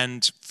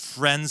 and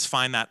friends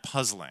find that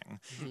puzzling.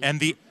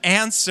 And the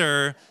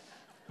answer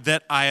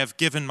that I have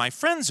given my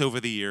friends over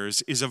the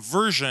years is a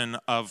version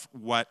of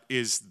what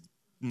is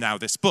now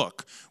this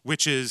book,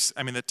 which is,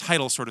 I mean, the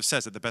title sort of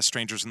says it, The Best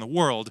Strangers in the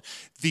World.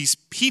 These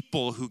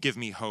people who give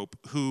me hope,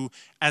 who,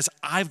 as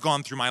I've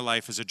gone through my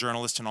life as a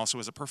journalist and also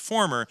as a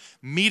performer,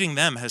 meeting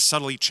them has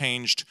subtly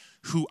changed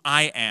who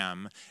I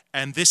am.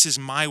 And this is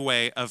my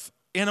way of,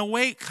 in a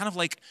way, kind of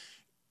like,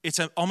 it's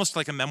almost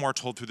like a memoir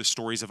told through the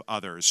stories of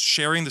others,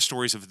 sharing the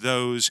stories of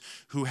those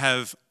who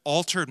have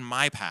altered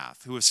my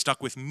path, who have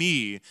stuck with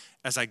me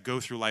as I go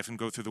through life and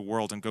go through the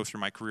world and go through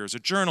my career as a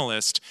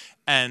journalist,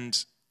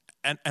 and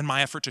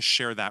my effort to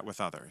share that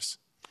with others.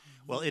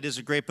 Well, it is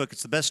a great book.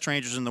 It's The Best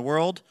Strangers in the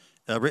World,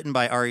 written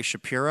by Ari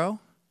Shapiro,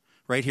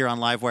 right here on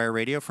Livewire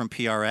Radio from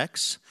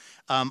PRX.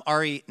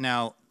 Ari,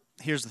 now,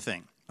 here's the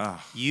thing. I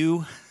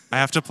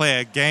have to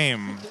play a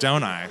game,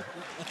 don't I?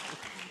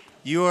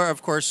 You are,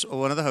 of course,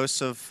 one of the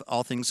hosts of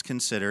All Things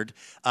Considered.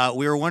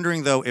 We were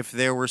wondering, though, if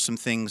there were some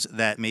things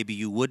that maybe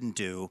you wouldn't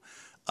do.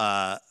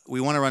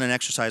 We want to run an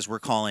exercise we're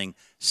calling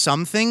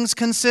Some Things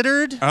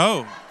Considered.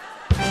 Oh.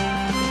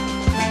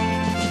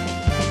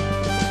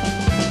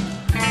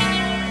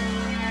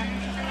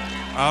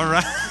 All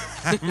right,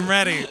 I'm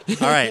ready.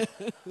 All right.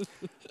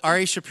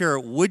 Ari Shapiro,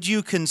 would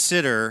you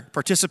consider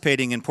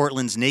participating in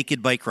Portland's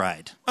Naked Bike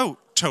Ride? Oh,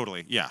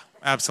 totally. Yeah,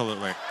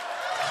 absolutely.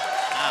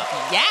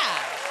 Yeah.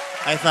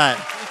 I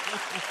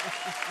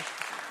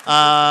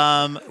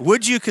thought.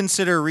 Would you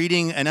consider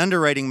reading an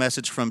underwriting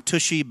message from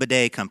Tushy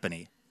Bidet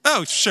Company?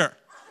 Oh, sure.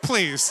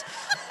 Please.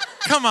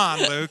 Come on,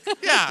 Luke.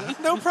 Yeah,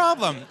 no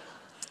problem.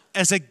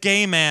 As a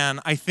gay man,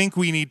 I think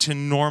we need to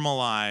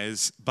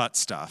normalize butt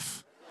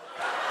stuff.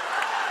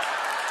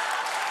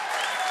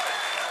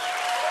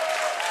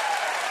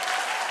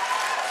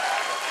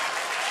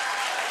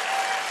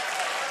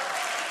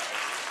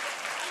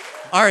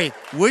 Ari,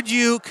 would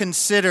you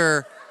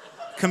consider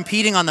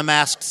competing on The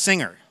Masked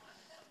Singer?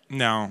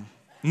 No.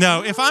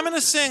 No, if I'm going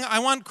to sing, I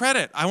want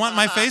credit. I want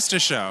my face to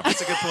show.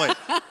 That's a good point.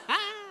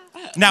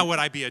 Now, would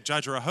I be a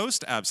judge or a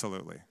host?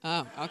 Absolutely.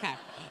 Oh, okay.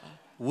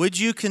 Would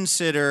you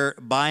consider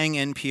buying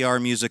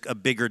NPR Music a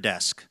bigger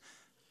desk?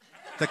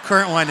 The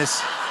current one is...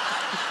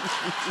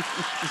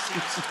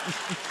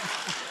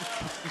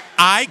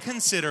 I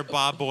consider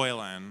Bob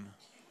Boilen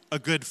a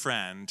good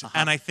friend,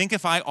 and I think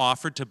if I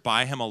offered to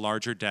buy him a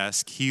larger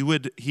desk, he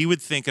would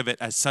think of it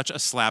as such a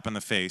slap in the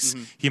face.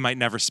 He might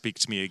never speak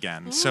to me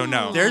again. So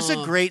no. There's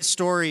a great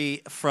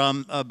story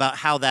about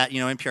how that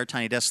NPR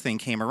Tiny Desk thing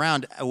came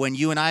around. When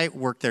you and I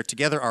worked there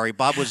together, Ari,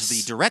 Bob was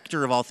the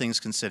director of All Things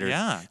Considered,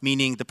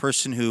 meaning the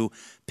person who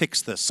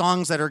picks the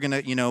songs that are going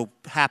to,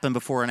 happen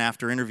before and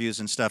after interviews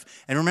and stuff.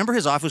 And remember,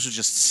 his office was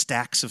just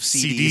stacks of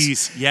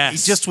CDs. Yes. He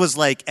just was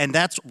like, and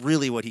that's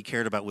really what he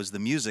cared about was the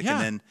music.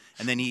 Yeah. And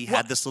then he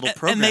had this little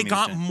program. And they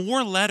got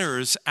more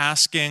letters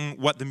asking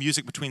what the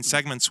music between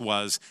segments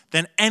was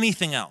than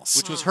anything else.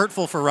 Which was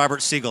hurtful for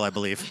Robert Siegel, I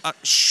believe.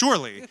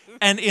 Surely.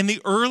 And in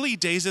the early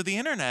days of the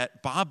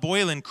internet, Bob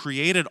Boilen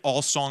created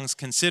All Songs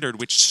Considered,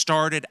 which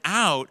started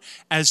out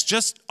as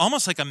just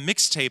almost like a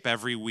mixtape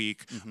every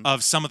week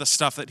of some of the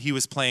stuff that he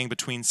was playing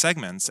between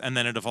segments, and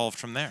then it evolved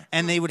from there.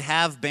 And they would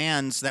have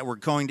bands that were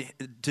going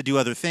to do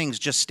other things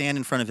just stand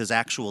in front of his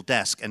actual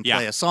desk and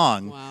play a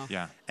song. Wow.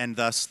 Yeah. And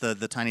thus the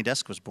Tiny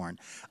Desk was born.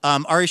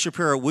 Ari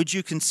Shapiro, would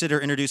you consider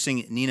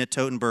introducing Nina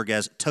Totenberg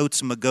as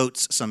Totes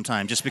Magoats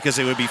sometime, just because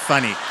it would be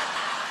funny?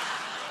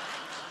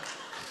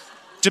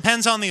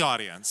 Depends on the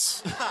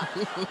audience.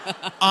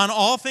 On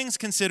All Things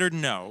Considered,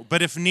 no.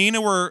 But if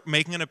Nina were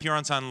making an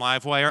appearance on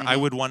Livewire, I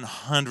would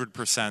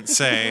 100%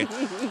 say,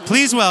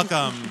 please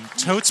welcome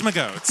Totes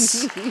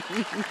Magoats.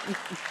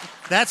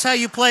 That's how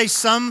you play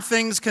Some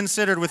Things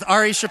Considered with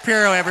Ari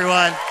Shapiro,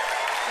 everyone.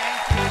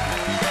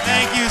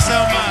 Thank you so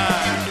much.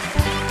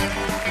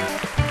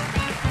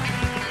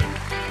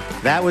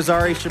 That was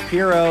Ari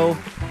Shapiro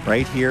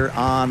right here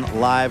on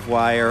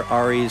Livewire.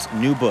 Ari's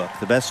new book,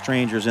 The Best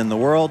Strangers in the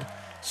World,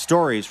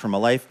 Stories from a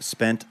Life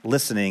Spent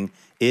Listening,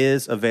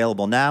 is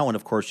available now. And,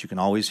 of course, you can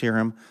always hear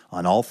him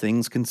on All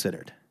Things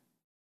Considered.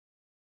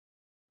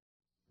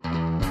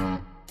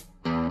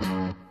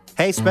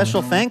 Hey,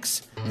 special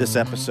thanks this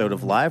episode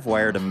of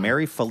Livewire to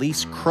Mary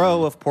Felice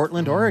Crow of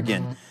Portland,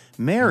 Oregon.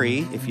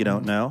 Mary, if you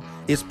don't know,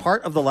 is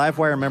part of the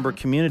Livewire member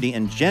community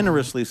and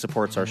generously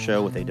supports our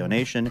show with a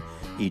donation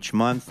each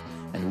month.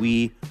 And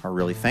we are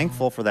really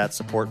thankful for that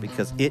support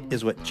because it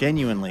is what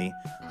genuinely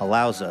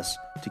allows us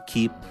to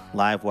keep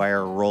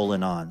Livewire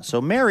rolling on. So,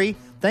 Mary,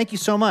 thank you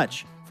so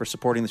much for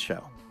supporting the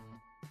show.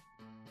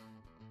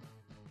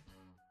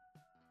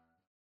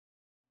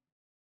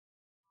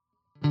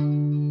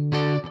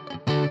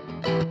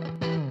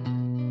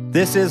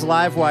 This is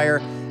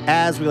Livewire.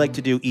 As we like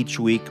to do each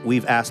week,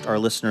 we've asked our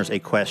listeners a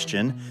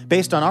question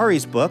based on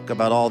Ari's book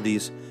about all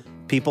these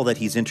people that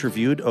he's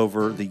interviewed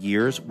over the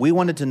years. We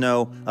wanted to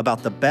know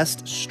about the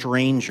best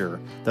stranger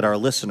that our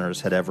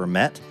listeners had ever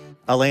met.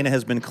 Elena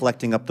has been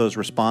collecting up those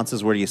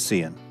responses. What are you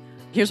seeing?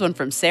 Here's one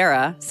from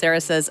Sarah.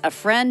 Sarah says, a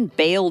friend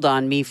bailed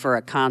on me for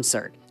a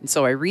concert, and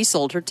so I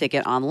resold her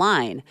ticket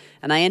online.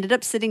 And I ended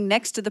up sitting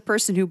next to the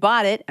person who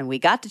bought it, and we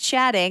got to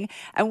chatting,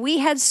 and we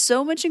had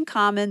so much in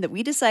common that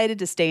we decided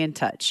to stay in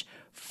touch.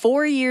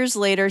 4 years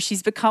later,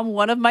 she's become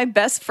one of my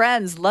best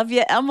friends. Love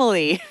you,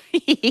 Emily.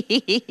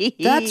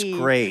 That's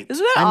great.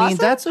 Isn't that awesome? I mean,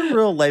 that's a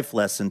real life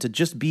lesson, to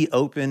just be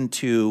open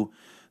to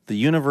the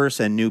universe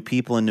and new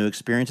people and new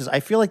experiences. I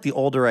feel like the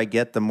older I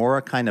get, the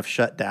more kind of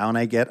shut down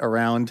I get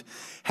around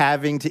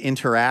having to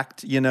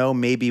interact,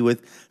 maybe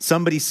with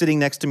somebody sitting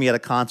next to me at a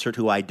concert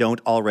who I don't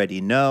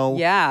already know.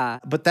 Yeah.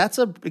 But that's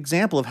an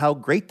example of how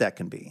great that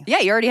can be. Yeah,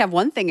 you already have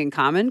one thing in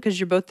common because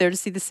you're both there to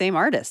see the same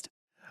artist.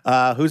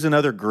 Who's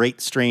another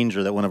great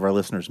stranger that one of our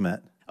listeners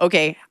met?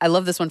 Okay, I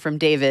love this one from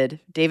David.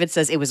 David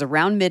says, it was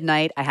around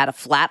midnight. I had a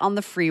flat on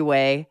the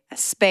freeway, a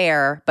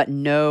spare, but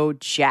no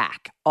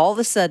jack. All of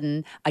a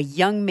sudden, a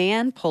young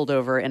man pulled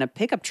over in a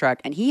pickup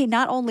truck, and he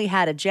not only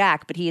had a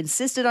jack, but he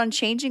insisted on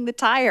changing the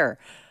tire.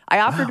 I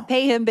offered to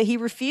pay him, but he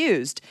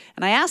refused.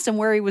 And I asked him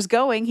where he was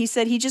going. He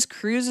said he just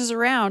cruises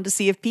around to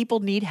see if people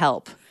need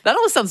help. That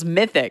almost sounds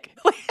mythic.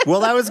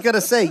 Well, I was going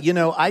to say,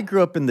 I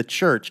grew up in the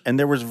church, and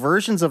there was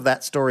versions of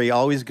that story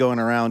always going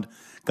around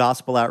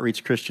Gospel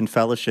Outreach Christian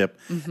Fellowship,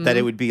 that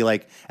it would be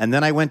like, and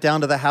then I went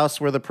down to the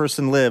house where the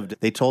person lived.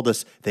 They told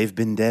us they've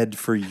been dead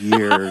for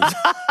years.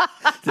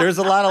 There's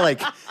a lot of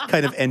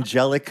kind of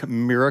angelic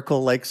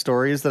miracle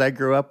stories that I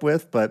grew up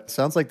with, but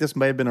sounds like this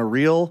might have been a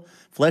real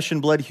flesh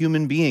and blood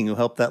human being who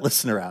helped that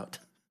listener out.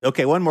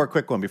 Okay, one more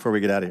quick one before we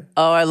get out of here.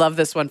 Oh, I love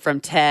this one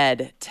from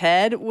Ted.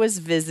 Ted was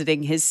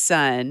visiting his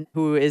son,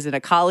 who is in a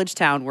college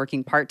town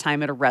working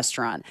part-time at a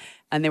restaurant.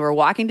 And they were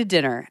walking to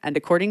dinner. And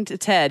according to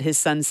Ted, his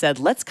son said,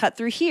 let's cut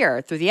through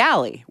here, through the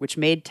alley, which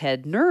made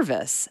Ted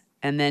nervous.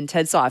 And then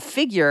Ted saw a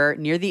figure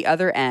near the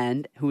other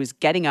end who was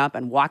getting up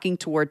and walking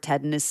toward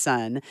Ted and his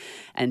son.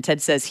 And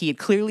Ted says he had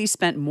clearly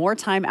spent more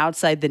time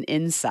outside than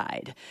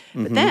inside.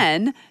 But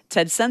then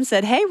Ted's son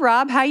said, hey,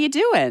 Rob, how you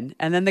doing?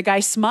 And then the guy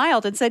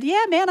smiled and said,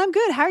 yeah, man, I'm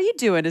good. How are you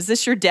doing? Is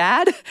this your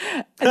dad?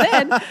 And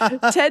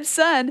then Ted's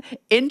son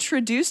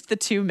introduced the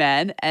two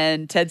men.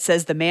 And Ted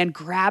says the man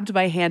grabbed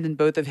my hand in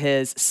both of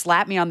his,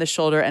 slapped me on the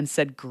shoulder and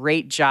said,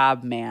 great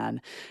job,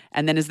 man.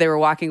 And then as they were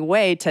walking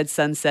away, Ted's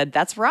son said,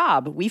 that's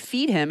Rob. We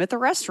feed him at the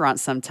restaurant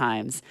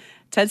sometimes.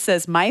 Ted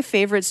says, my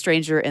favorite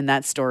stranger in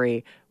that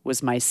story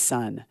was my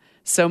son.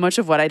 So much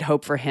of what I'd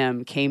hoped for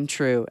him came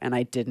true, and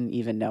I didn't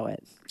even know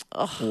it.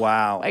 Ugh,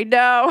 wow. I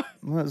know.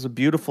 Well, that was a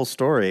beautiful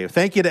story.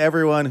 Thank you to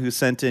everyone who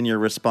sent in your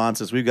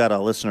responses. We've got a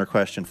listener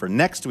question for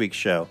next week's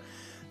show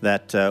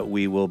that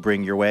we will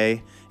bring your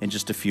way in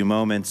just a few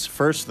moments.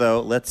 First,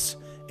 though, let's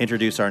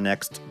introduce our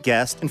next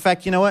guest. In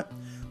fact, you know what?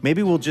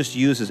 Maybe we'll just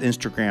use his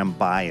Instagram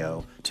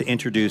bio to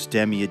introduce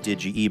Demi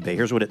Adejuyigbe.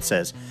 Here's what it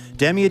says.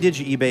 Demi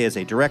Adejuyigbe is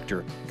a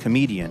director,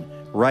 comedian,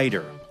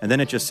 writer, and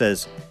then it just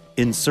says,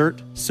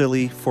 insert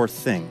silly fourth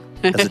thing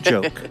as a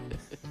joke.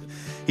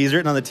 He's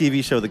written on the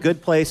TV show The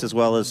Good Place, as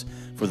well as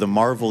for the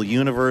Marvel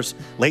Universe.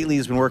 Lately,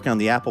 he's been working on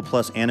the Apple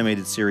Plus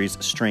animated series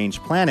Strange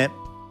Planet.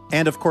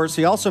 And, of course,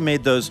 he also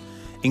made those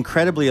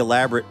incredibly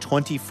elaborate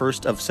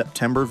 21st of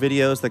September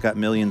videos that got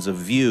millions of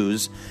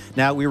views.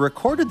 Now, we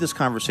recorded this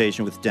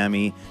conversation with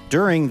Demi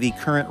during the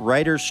current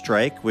writer's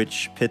strike,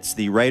 which pits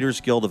the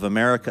Writers Guild of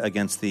America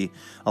against the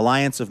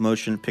Alliance of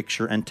Motion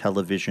Picture and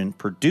Television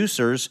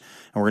Producers.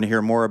 And we're going to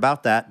hear more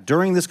about that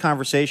during this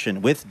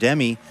conversation with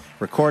Demi,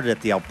 recorded at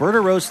the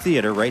Alberta Rose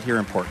Theatre right here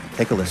in Portland.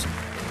 Take a listen.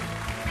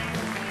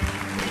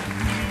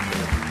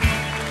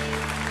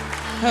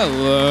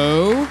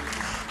 Hello.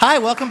 Hi,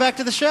 welcome back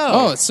to the show.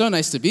 Oh, it's so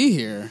nice to be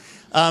here.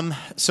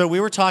 So we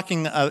were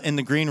talking in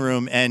the green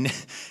room, and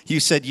you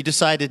said you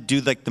decided to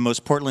do like the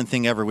most Portland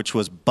thing ever, which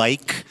was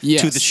bike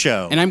to the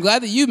show. And I'm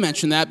glad that you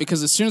mentioned that,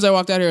 because as soon as I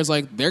walked out here, I was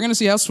like, they're going to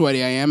see how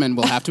sweaty I am, and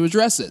we'll have to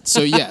address it.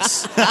 So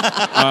yes,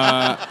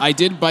 I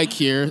did bike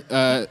here.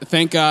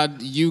 Thank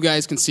God you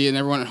guys can see it, and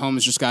everyone at home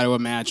has just got to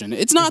imagine.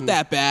 It's not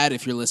that bad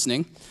if you're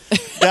listening.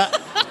 Yeah.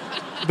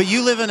 But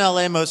you live in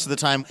LA most of the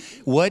time.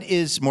 What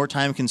is more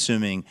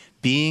time-consuming,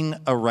 being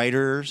a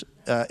writer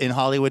in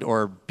Hollywood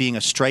or being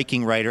a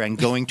striking writer and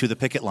going to the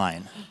picket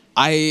line?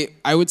 I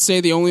would say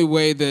the only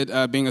way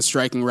that being a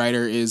striking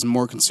writer is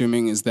more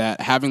consuming is that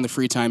having the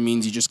free time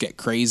means you just get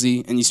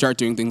crazy and you start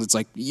doing things. It's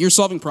like you're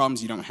solving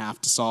problems you don't have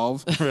to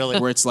solve. Really?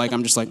 Where it's like,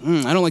 I'm just like,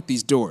 I don't like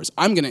these doors.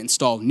 I'm going to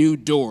install new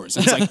doors.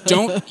 And it's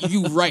like,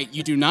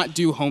 you do not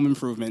do home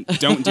improvement.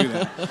 Don't do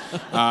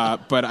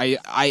that. But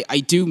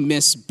I do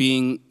miss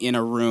being in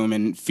a room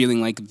and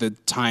feeling like the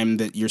time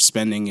that you're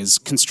spending is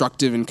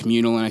constructive and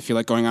communal. And I feel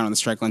like going out on the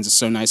strike lines is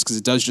so nice because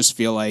it does just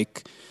feel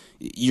like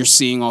you're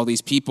seeing all these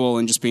people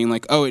and just being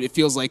like, oh, it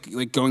feels like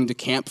going to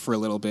camp for a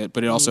little bit,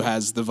 but it also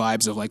has the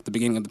vibes of like the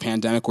beginning of the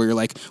pandemic where you're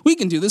like, we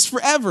can do this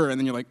forever. And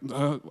then you're like,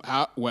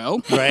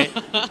 well. Right.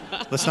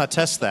 Let's not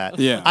test that.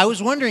 Yeah. I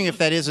was wondering if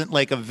that isn't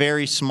like a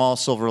very small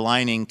silver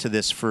lining to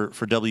this for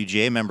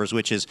WGA members,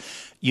 which is,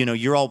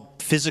 you're all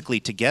physically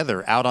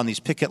together out on these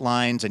picket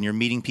lines and you're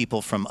meeting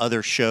people from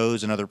other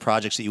shows and other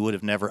projects that you would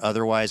have never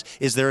otherwise.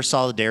 Is there a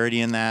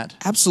solidarity in that?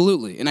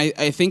 Absolutely. And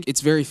I think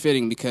it's very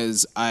fitting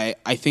because I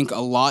think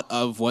a lot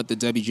of what the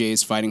WGA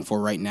is fighting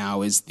for right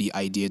now is the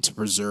idea to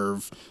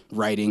preserve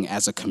writing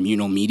as a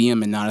communal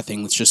medium and not a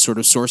thing that's just sort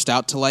of sourced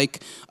out to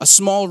like a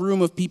small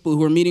room of people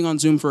who are meeting on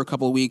Zoom for a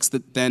couple of weeks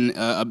that then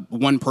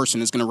one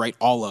person is going to write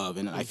all of.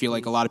 And I feel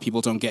like a lot of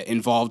people don't get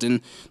involved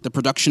in the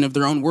production of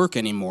their own work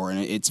anymore. And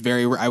it's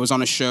very... I was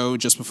on a show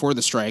just before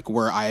the strike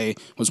where I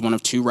was one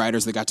of 2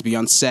 writers that got to be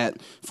on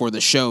set for the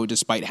show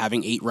despite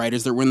having 8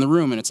 writers that were in the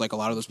room. And it's like a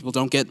lot of those people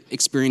don't get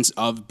experience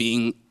of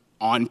being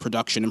on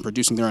production and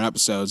producing their own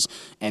episodes.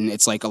 And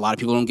it's like a lot of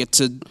people don't get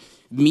to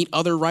meet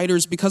other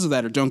writers because of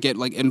that or don't get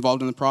like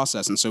involved in the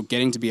process. And so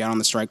getting to be out on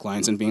the strike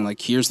lines and being like,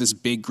 here's this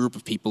big group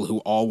of people who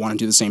all want to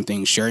do the same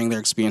thing, sharing their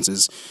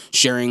experiences,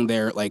 sharing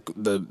their like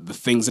the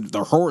things that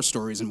their horror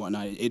stories and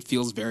whatnot. It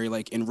feels very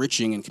like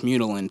enriching and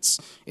communal. And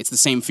it's the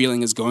same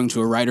feeling as going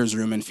to a writer's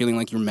room and feeling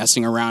like you're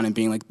messing around and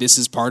being like, this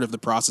is part of the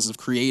process of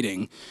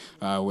creating,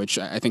 which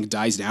I think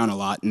dies down a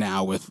lot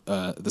now with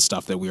the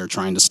stuff that we are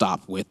trying to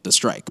stop with the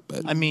strike.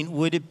 But I mean,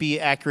 would it be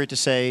accurate to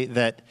say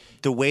that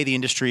the way the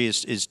industry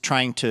is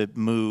trying to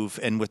move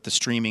and with the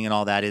streaming and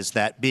all that is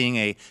that being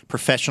a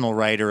professional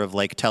writer of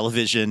like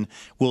television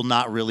will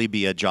not really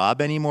be a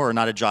job anymore or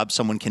not a job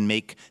someone can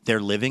make their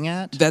living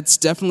at? That's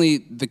definitely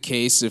the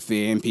case if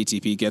the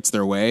AMPTP gets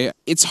their way.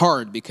 It's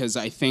hard because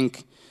I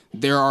think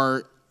there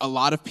are a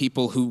lot of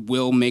people who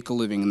will make a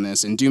living in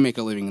this and do make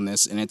a living in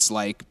this, and it's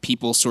like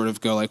people sort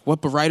of go like, what,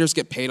 but writers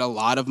get paid a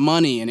lot of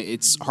money, and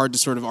it's hard to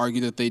sort of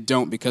argue that they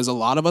don't because a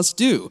lot of us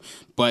do.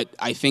 But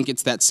I think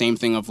it's that same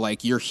thing of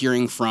like you're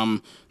hearing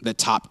from the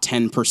top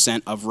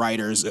 10% of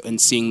writers and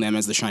seeing them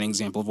as the shining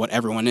example of what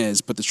everyone is.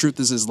 But the truth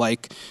is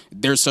like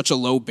there's such a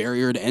low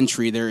barrier to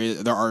entry.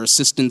 There are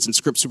assistants and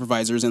script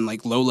supervisors and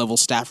like low-level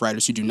staff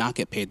writers who do not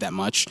get paid that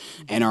much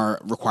and are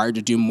required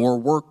to do more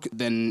work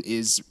than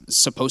is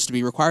supposed to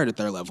be required at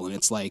their level. And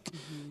it's like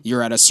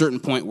you're at a certain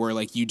point where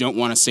like you don't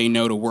want to say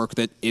no to work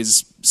that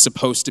is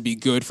supposed to be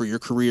good for your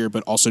career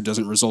but also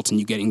doesn't result in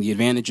you getting the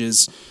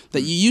advantages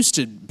that you used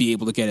to be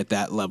able to get at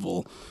that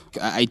level.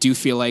 I do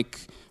feel like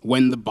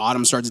when the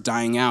bottom starts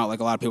dying out, like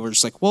a lot of people are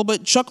just like, well,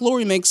 but Chuck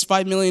Lorre makes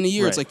 $5 million a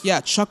year. Right. It's like, yeah,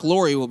 Chuck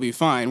Lorre will be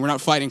fine. We're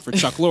not fighting for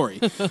Chuck Lorre.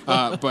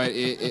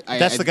 But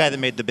that's the guy that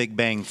made The Big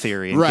Bang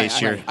Theory.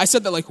 I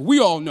said that like we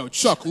all know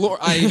Chuck Lorre.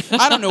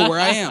 I don't know where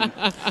I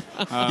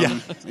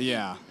am.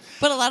 Yeah.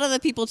 But a lot of the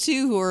people,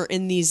 too, who are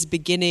in these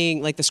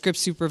beginning, like the script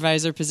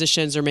supervisor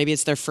positions, or maybe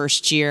it's their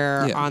first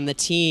year on the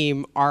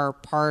team, are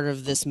part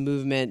of this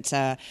movement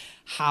to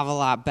have a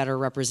lot better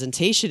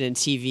representation in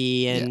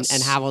TV and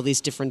have all these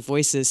different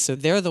voices. So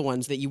they're the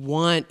ones that you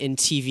want in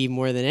TV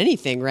more than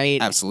anything,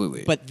 right?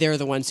 Absolutely. But they're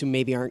the ones who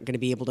maybe aren't going to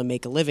be able to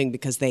make a living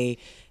because they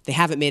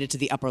haven't made it to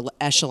the upper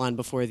echelon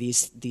before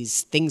these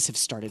things have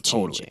started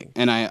changing. Totally.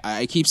 And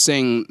I keep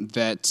saying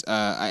that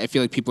I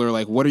feel like people are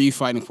like, what are you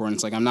fighting for? And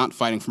it's like, I'm not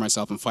fighting for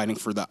myself. I'm fighting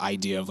for the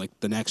idea of like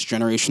the next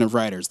generation of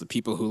writers, the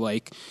people who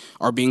like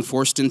are being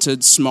forced into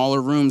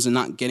smaller rooms and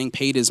not getting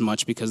paid as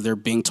much because they're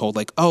being told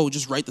like, oh,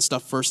 just write the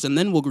stuff first and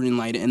then we'll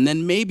greenlight it and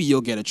then maybe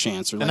you'll get a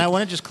chance. Or and I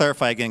want to just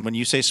clarify again, when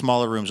you say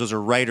smaller rooms, those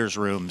are writers'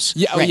 rooms.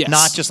 Yeah, right.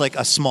 Not just like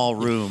a small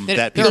room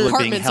that people are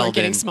being held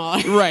in.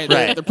 Smaller. Right.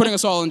 They're putting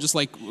us all in just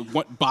like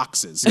what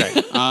boxes.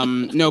 Right.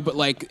 No, but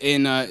like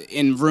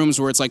in rooms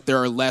where it's like there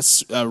are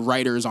less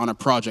writers on a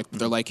project,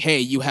 they're like, hey,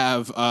 you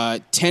have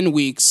 10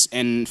 weeks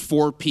and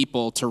 4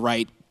 people to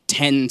write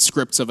 10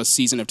 scripts of a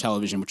season of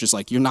television, which is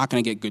like, you're not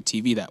going to get good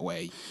TV that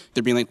way.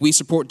 They're being like, we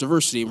support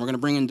diversity, and we're going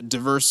to bring in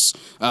diverse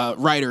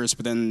writers,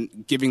 but then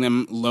giving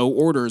them low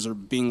orders, or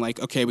being like,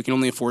 okay, we can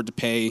only afford to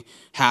pay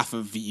half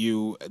of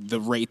you the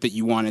rate that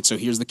you wanted, so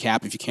here's the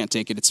cap. If you can't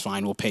take it, it's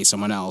fine. We'll pay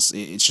someone else.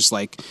 It's just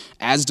like,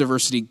 as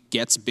diversity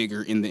gets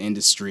bigger in the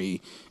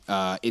industry,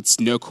 it's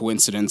no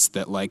coincidence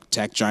that like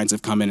tech giants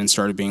have come in and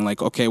started being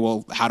like, okay,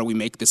 well, how do we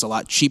make this a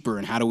lot cheaper,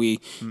 and how do we,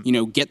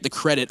 get the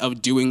credit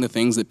of doing the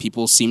things that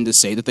people seem to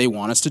say that they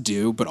want us to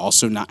do, but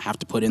also not have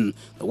to put in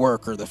the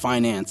work or the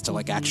finance to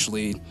like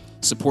actually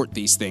support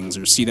these things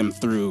or see them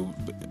through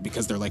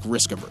because they're like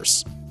risk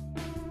averse.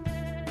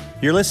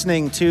 You're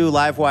listening to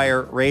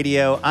Livewire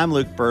Radio. I'm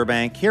Luke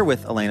Burbank here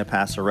with Elena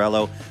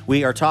Passarello.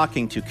 We are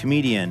talking to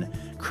comedian,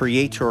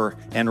 creator,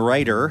 and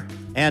writer,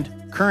 and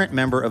current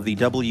member of the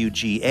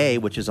WGA,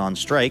 which is on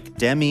strike,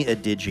 Demi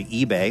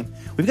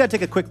Adejuyigbe. We've got to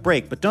take a quick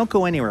break, but don't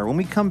go anywhere. When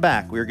we come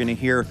back, we're going to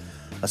hear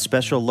a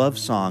special love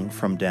song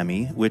from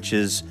Demi, which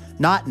is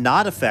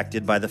not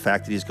affected by the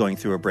fact that he's going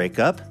through a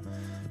breakup.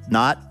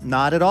 Not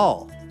at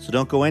all. So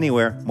don't go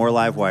anywhere. More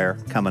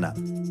Livewire coming up.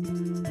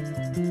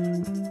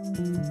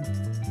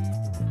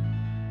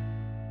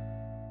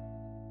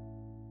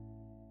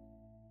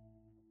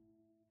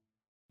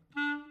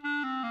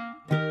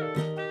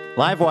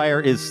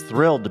 Livewire is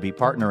thrilled to be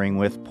partnering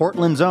with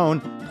Portland's own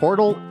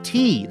Portal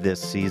Tea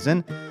this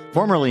season.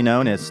 Formerly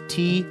known as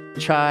Tea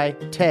Chai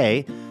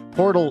Tay,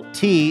 Portal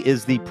Tea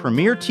is the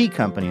premier tea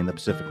company in the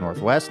Pacific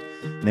Northwest.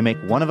 And they make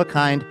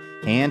one-of-a-kind,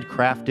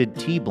 handcrafted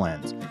tea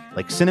blends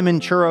like cinnamon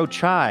churro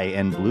chai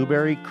and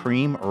blueberry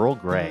cream Earl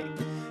Grey.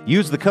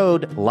 Use the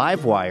code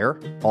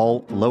LIVEWIRE,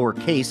 all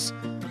lowercase,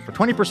 for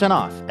 20%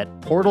 off at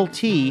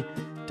portaltea.co.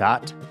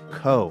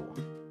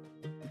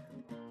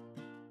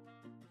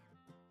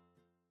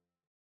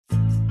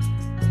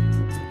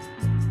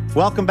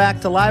 Welcome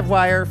back to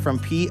Livewire from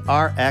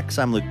PRX.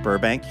 I'm Luke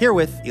Burbank, here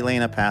with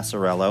Elena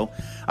Passarello.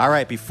 All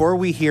right, before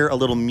we hear a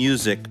little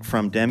music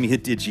from Demi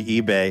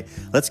Adejuyigbe,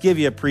 let's give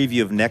you a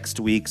preview of next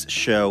week's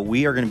show.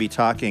 We are going to be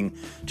talking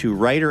to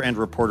writer and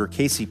reporter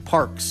Casey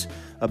Parks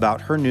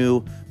about her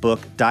new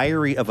book,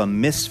 Diary of a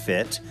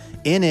Misfit.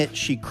 In it,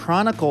 she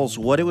chronicles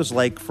what it was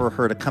like for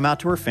her to come out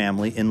to her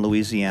family in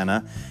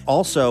Louisiana.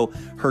 Also,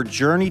 her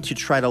journey to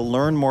try to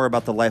learn more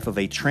about the life of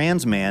a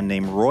trans man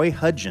named Roy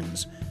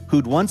Hudgens,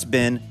 who'd once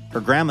been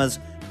her grandma's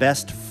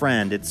best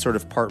friend. It's sort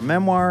of part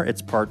memoir,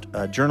 it's part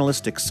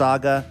journalistic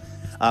saga.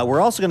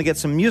 We're also going to get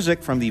some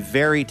music from the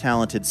very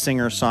talented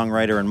singer,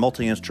 songwriter, and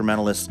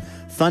multi-instrumentalist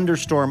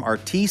Thunderstorm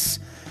Artis.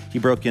 He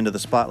broke into the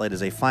spotlight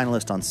as a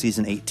finalist on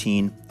season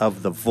 18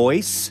 of The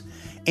Voice.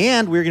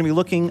 And we're going to be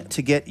looking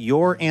to get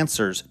your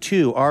answers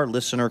to our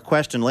listener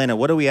question. Elena,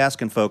 what are we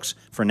asking folks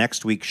for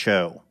next week's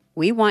show?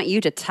 We want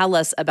you to tell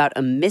us about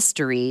a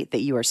mystery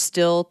that you are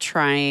still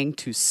trying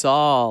to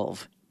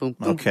solve. Boom,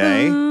 boom,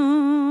 okay.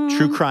 boom.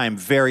 True crime,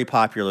 very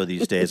popular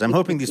these days. I'm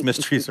hoping these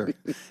mysteries are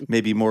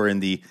maybe more in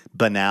the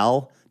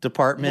banal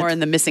department. More in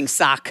the missing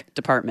sock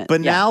department.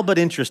 Banal but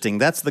interesting.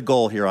 That's the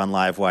goal here on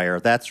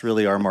Livewire. That's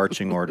really our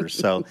marching orders.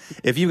 So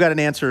if you've got an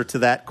answer to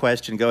that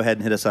question, go ahead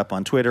and hit us up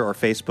on Twitter or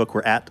Facebook.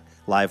 We're at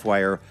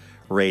Livewire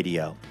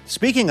Radio.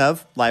 Speaking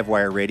of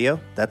Livewire Radio,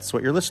 that's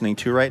what you're listening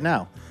to right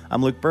now.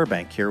 I'm Luke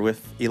Burbank here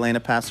with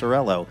Elena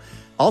Passarello.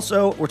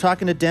 Also, we're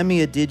talking to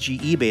Demi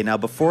Adejuyigbe. Now,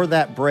 before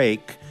that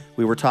break,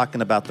 we were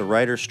talking about the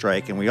writer's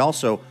strike, and we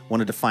also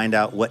wanted to find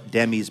out what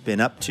Demi's been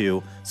up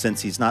to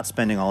since he's not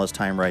spending all his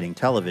time writing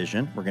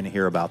television. We're going to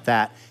hear about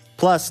that.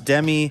 Plus,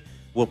 Demi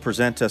will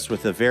present us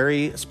with a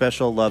very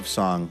special love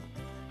song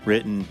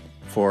written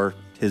for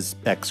his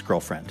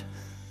ex-girlfriend.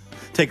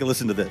 Take a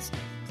listen to this.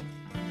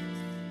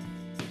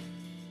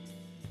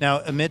 Now,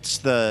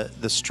 amidst the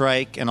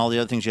strike and all the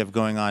other things you have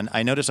going on,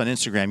 I noticed on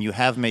Instagram you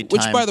have made time...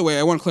 Which, by the way,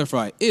 I want to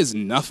clarify, is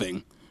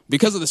nothing.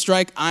 Because of the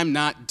strike, I'm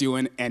not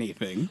doing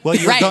anything. Well,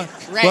 you're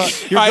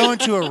going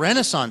to a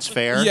Renaissance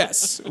Fair.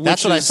 Yes.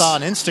 That's what I saw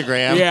on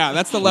Instagram. Yeah,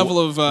 that's the level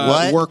of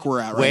work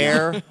we're at right now.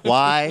 Where?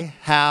 Why?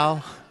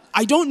 How?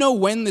 I don't know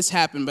when this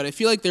happened, but I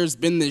feel like there's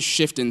been this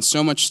shift in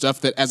so much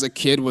stuff that as a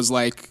kid was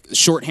like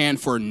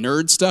shorthand for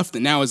nerd stuff that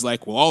now is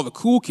like, well, all the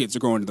cool kids are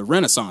going to the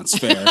Renaissance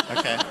Fair.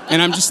 Okay.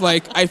 And I'm just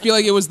like, I feel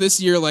like it was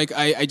this year, like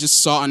I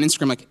just saw on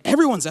Instagram, like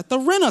everyone's at the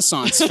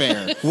Renaissance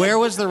Fair. Where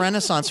was the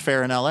Renaissance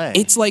Fair in LA?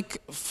 It's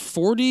like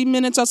 40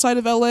 minutes outside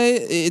of LA.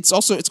 It's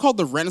called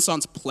the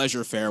Renaissance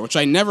Pleasure Fair, which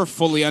I never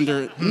fully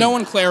no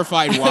one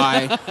clarified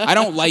why. I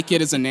don't like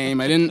it as a name.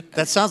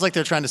 That sounds like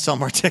they're trying to sell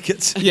more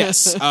tickets.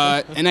 Yes.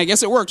 And I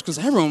guess it worked because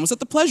everyone was at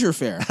the Pleasure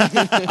Fair.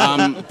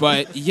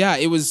 But yeah,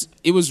 it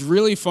was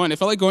really fun. It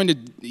felt like going to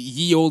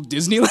ye old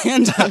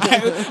Disneyland.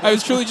 I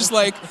was truly just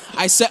like,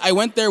 I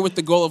went there with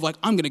the goal of like,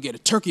 I'm going to get a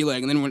turkey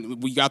leg. And then when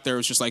we got there, it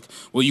was just like,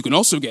 well, you can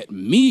also get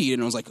meat.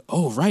 And I was like,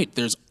 oh, right,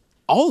 there's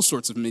all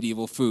sorts of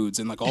medieval foods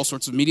and like all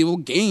sorts of medieval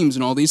games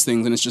and all these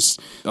things. And it's just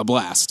a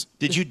blast.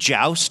 Did you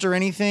joust or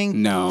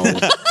anything? No.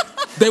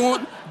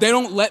 They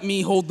don't let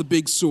me hold the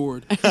big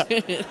sword.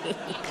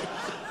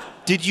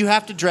 Did you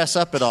have to dress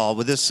up at all?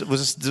 Was this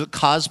the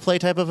cosplay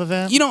type of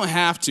event? You don't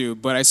have to,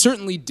 but I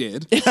certainly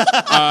did.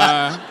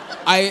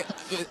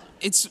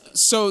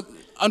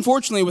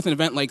 Unfortunately, with an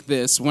event like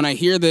this, when I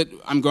hear that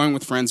I'm going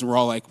with friends and we're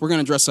all like, we're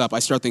going to dress up, I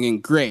start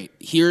thinking, great,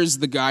 here's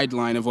the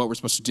guideline of what we're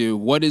supposed to do.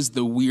 What is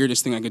the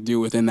weirdest thing I could do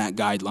within that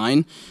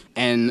guideline?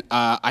 And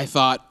I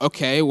thought,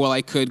 okay, well,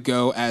 I could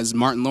go as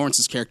Martin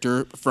Lawrence's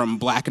character from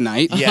Black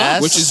Knight,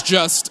 yes. which is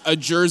just a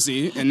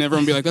jersey, and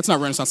everyone would be like, that's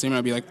not Renaissance theme, and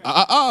I'd be like,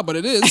 but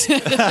it is.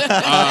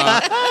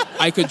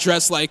 I could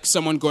dress like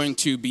someone going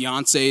to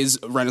Beyonce's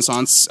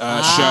Renaissance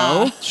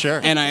show.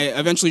 Sure. And I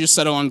eventually just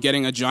settled on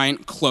getting a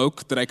giant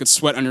cloak that I could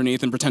sweat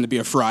underneath and pretend to be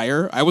a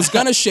friar. I was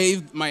going to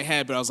shave my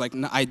head, but I was like,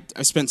 no, I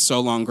spent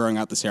so long growing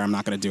out this hair, I'm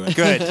not going to do it.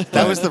 Good.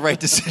 That was the right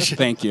decision.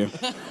 Thank you.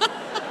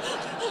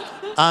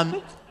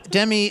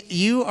 Demi,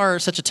 you are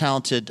such a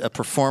talented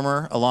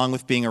performer, along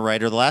with being a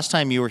writer. The last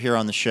time you were here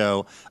on the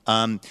show,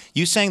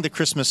 you sang the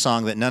Christmas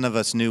song that none of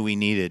us knew we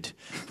needed,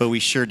 but we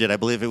sure did. I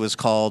believe it was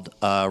called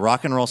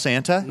Rock and Roll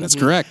Santa. That's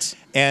correct.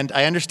 And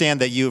I understand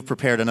that you have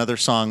prepared another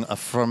song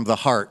from the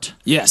heart.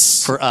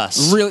 Yes. For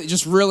us. Really,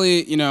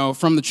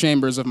 from the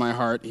chambers of my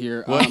heart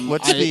here.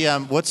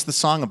 What's the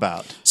song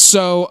about?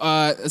 So,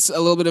 it's a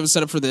little bit of a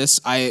setup for this.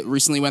 I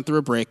recently went through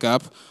a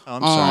breakup. Oh,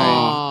 I'm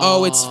sorry.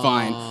 Oh, it's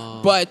fine.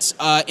 But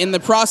in the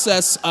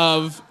process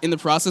of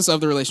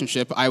the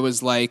relationship, I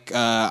was like,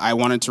 I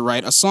wanted to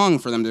write a song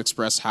for them to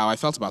express how I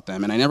felt about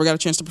them, and I never got a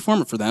chance to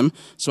perform it for them.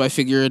 So I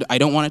figured I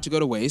don't want it to go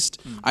to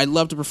waste. I'd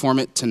love to perform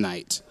it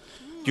tonight.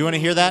 Do you want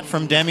to hear that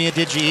from Demi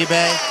Adejuyigbe?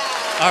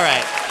 All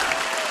right.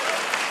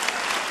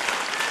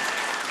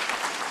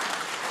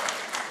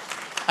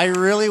 I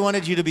really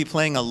wanted you to be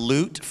playing a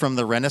lute from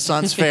the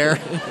Renaissance Faire.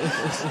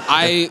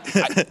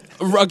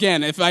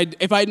 Again, if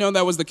I'd known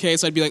that was the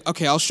case, I'd be like,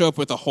 okay, I'll show up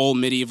with a whole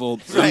medieval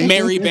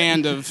merry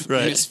band of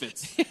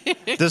misfits.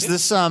 Does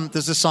this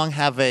song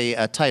have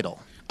a title?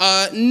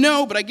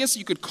 No, but I guess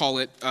you could call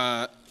it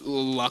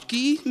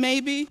Lucky,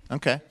 maybe.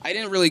 Okay. I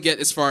didn't really get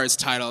as far as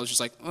title. I was just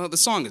like, oh, the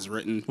song is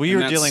written. Well,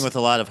 you're dealing with a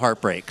lot of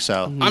heartbreak,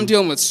 so. I'm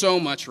dealing with so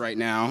much right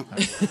now.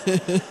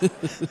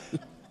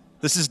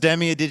 This is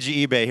Demi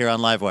Adejuyigbe here on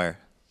Livewire.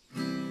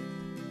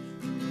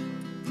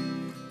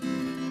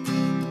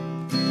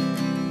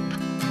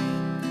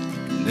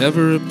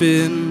 Never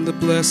been the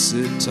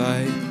blessed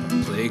type,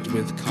 plagued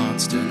with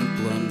constant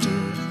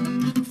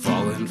blunder,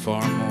 fallen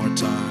far more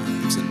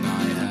times than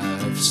I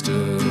have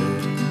stood.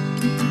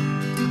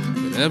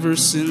 But ever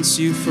since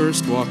you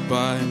first walked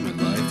by, my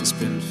life has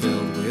been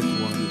filled with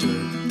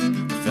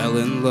wonder. I fell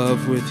in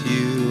love with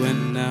you,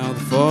 and now the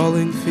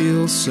falling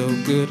feels so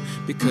good,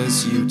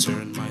 because you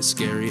turned my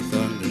scary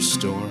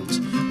thunderstorms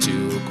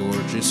to a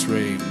gorgeous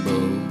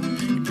rainbow.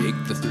 You make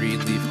the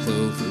three-leaf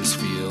clovers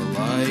feel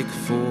like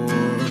four.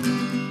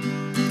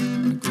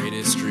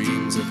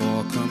 Dreams have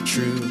all come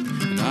true,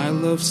 and I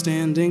love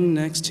standing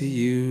next to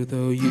you,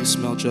 though you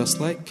smell just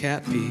like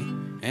cat pee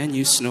and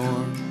you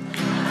snore.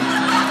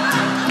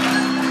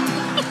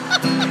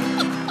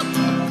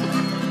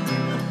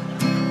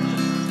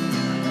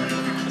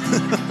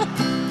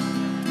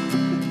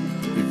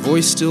 Your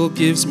voice still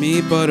gives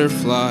me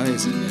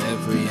butterflies in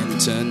every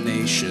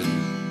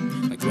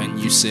intonation, like when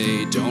you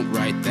say don't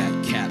write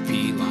that cat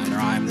pee line or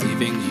I'm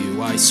leaving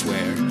you, I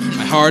swear.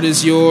 My heart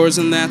is yours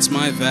and that's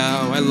my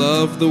vow. I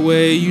love the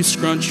way you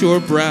scrunch your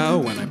brow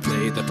when I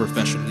play the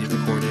professionally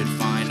recorded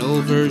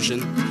final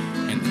version,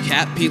 and the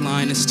cat pee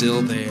line is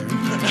still there.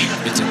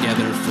 Been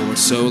together for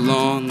so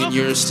long and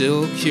you're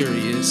still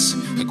curious,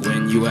 like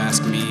when you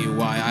ask me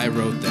why I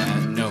wrote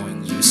that,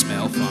 knowing you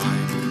smell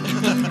fine.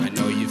 I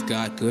know you've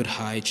got good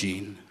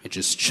hygiene, I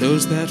just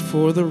chose that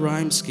for the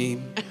rhyme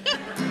scheme.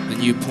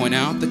 Then you point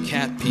out the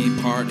cat pee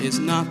part is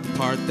not the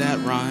part that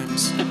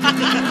rhymes.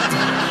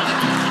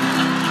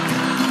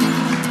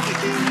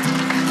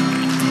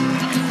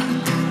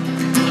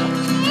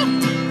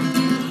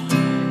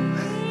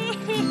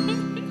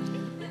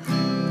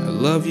 I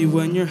love you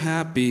when you're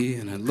happy,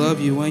 and I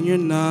love you when you're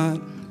not.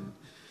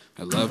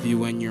 I love you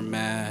when you're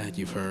mad,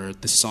 you've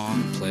heard the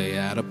song play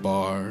at a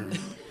bar.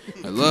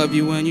 I love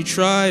you when you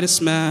try to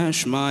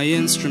smash my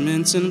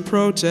instruments in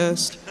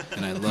protest,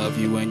 and I love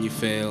you when you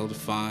fail to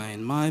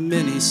find my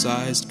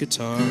mini-sized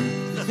guitar.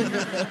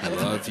 I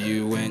love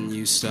you when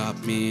you stop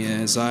me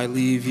as I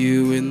leave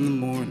you in the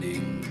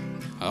morning.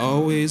 I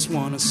always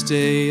want to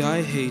stay,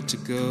 I hate to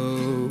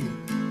go.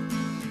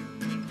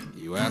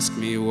 You ask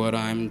me what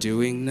I'm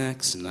doing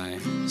next, and I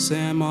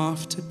say I'm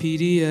off to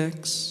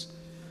PDX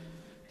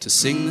to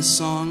sing the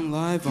song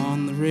live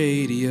on the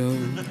radio.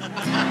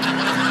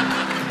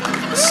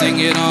 Sing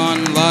it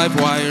on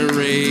Livewire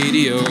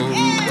Radio.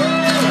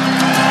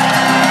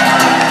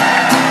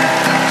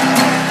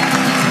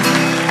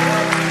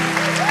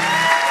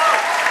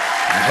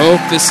 I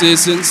hope this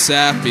isn't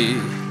sappy.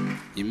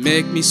 You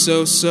make me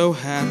so, so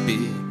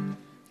happy.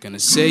 Gonna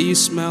say you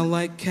smell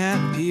like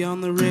cat pee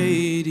on the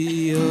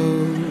radio.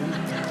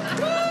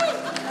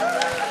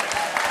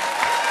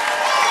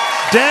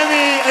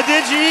 Demi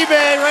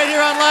Adejuyigbe right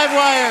here on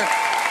Livewire.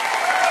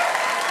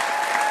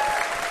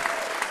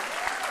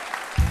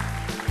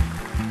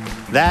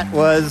 That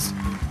was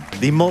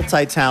the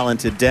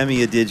multi-talented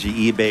Demi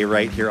Adejuyigbe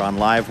right here on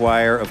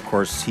Livewire. Of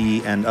course,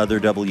 he and other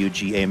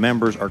WGA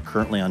members are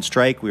currently on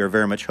strike. We are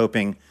very much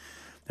hoping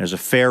there's a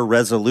fair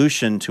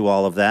resolution to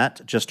all of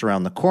that just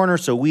around the corner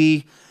so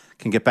we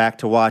can get back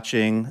to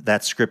watching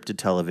that scripted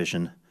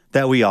television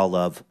that we all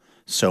love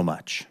so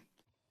much.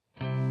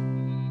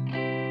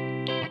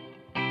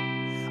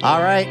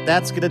 All right,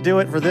 that's going to do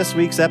it for this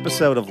week's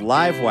episode of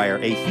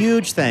Livewire. A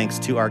huge thanks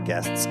to our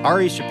guests,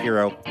 Ari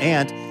Shapiro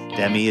and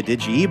Demi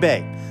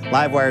Adejuyigbe.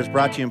 Livewire is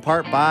brought to you in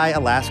part by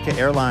Alaska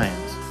Airlines.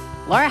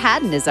 Laura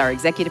Haddon is our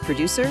executive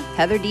producer,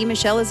 Heather D.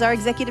 Michelle is our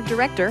executive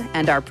director,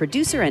 and our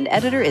producer and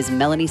editor is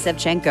Melanie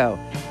Sevchenko.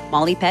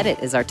 Molly Pettit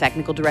is our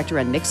technical director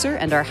and mixer,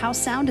 and our house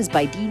sound is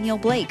by D. Neil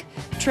Blake.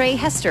 Trey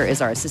Hester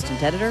is our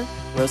assistant editor.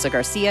 Rosa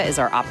Garcia is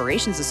our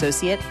operations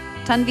associate.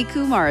 Tanvi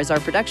Kumar is our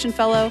production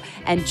fellow,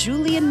 and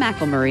Julian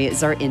McElmurray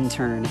is our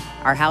intern.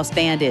 Our house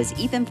band is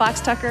Ethan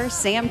Fox Tucker,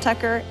 Sam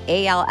Tucker,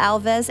 A.L.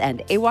 Alves,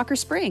 and A. Walker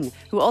Spring,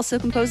 who also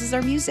composes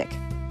our music.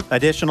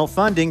 Additional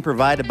funding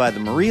provided by the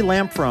Marie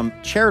Lamprom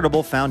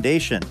Charitable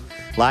Foundation.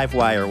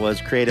 Livewire was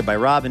created by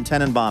Robin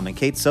Tenenbaum and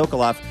Kate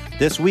Sokoloff.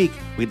 This week,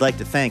 we'd like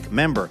to thank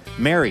member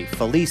Mary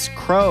Felice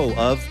Crow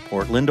of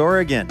Portland,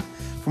 Oregon.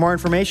 For more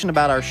information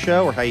about our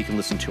show or how you can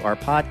listen to our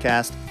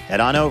podcast,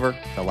 head on over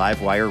to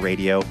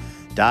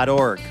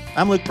livewireradio.org.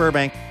 I'm Luke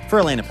Burbank for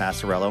Elena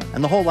Passarello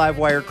and the whole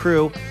Livewire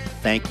crew.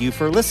 Thank you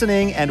for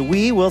listening, and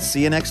we will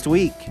see you next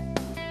week.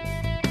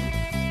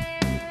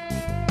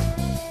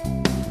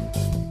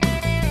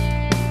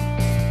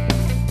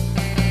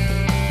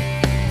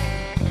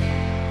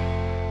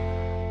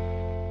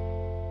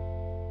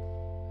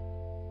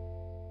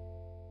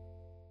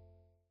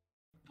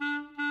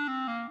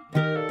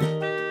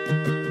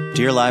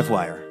 Dear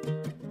Livewire,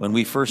 when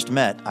we first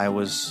met, I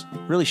was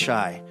really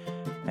shy.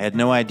 I had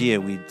no idea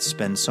we'd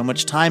spend so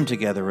much time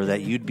together or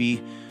that you'd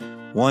be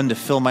one to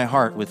fill my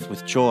heart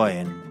with joy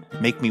and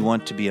make me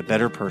want to be a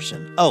better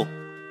person. Oh,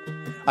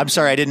 I'm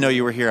sorry, I didn't know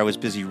you were here. I was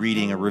busy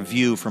reading a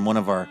review from one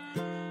of our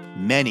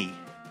many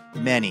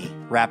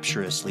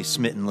rapturously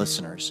smitten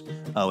listeners.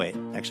 Oh, wait,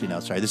 actually,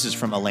 no, sorry. This is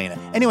from Elena.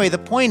 Anyway, the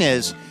point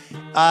is,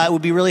 it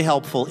would be really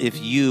helpful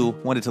if you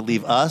wanted to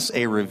leave us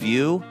a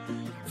review.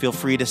 Feel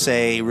free to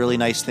say really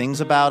nice things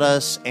about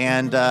us,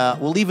 and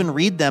we'll even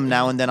read them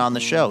now and then on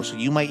the show. So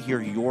you might hear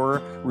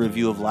your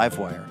review of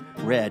Livewire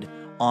read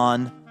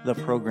on the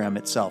program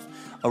itself.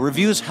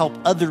 Reviews help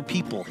other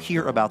people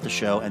hear about the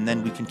show, and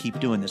then we can keep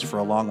doing this for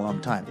a long,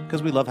 long time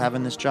because we love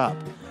having this job.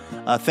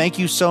 Thank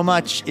you so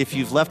much if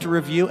you've left a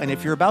review, and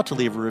if you're about to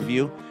leave a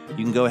review,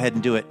 you can go ahead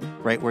and do it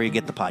right where you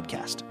get the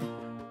podcast.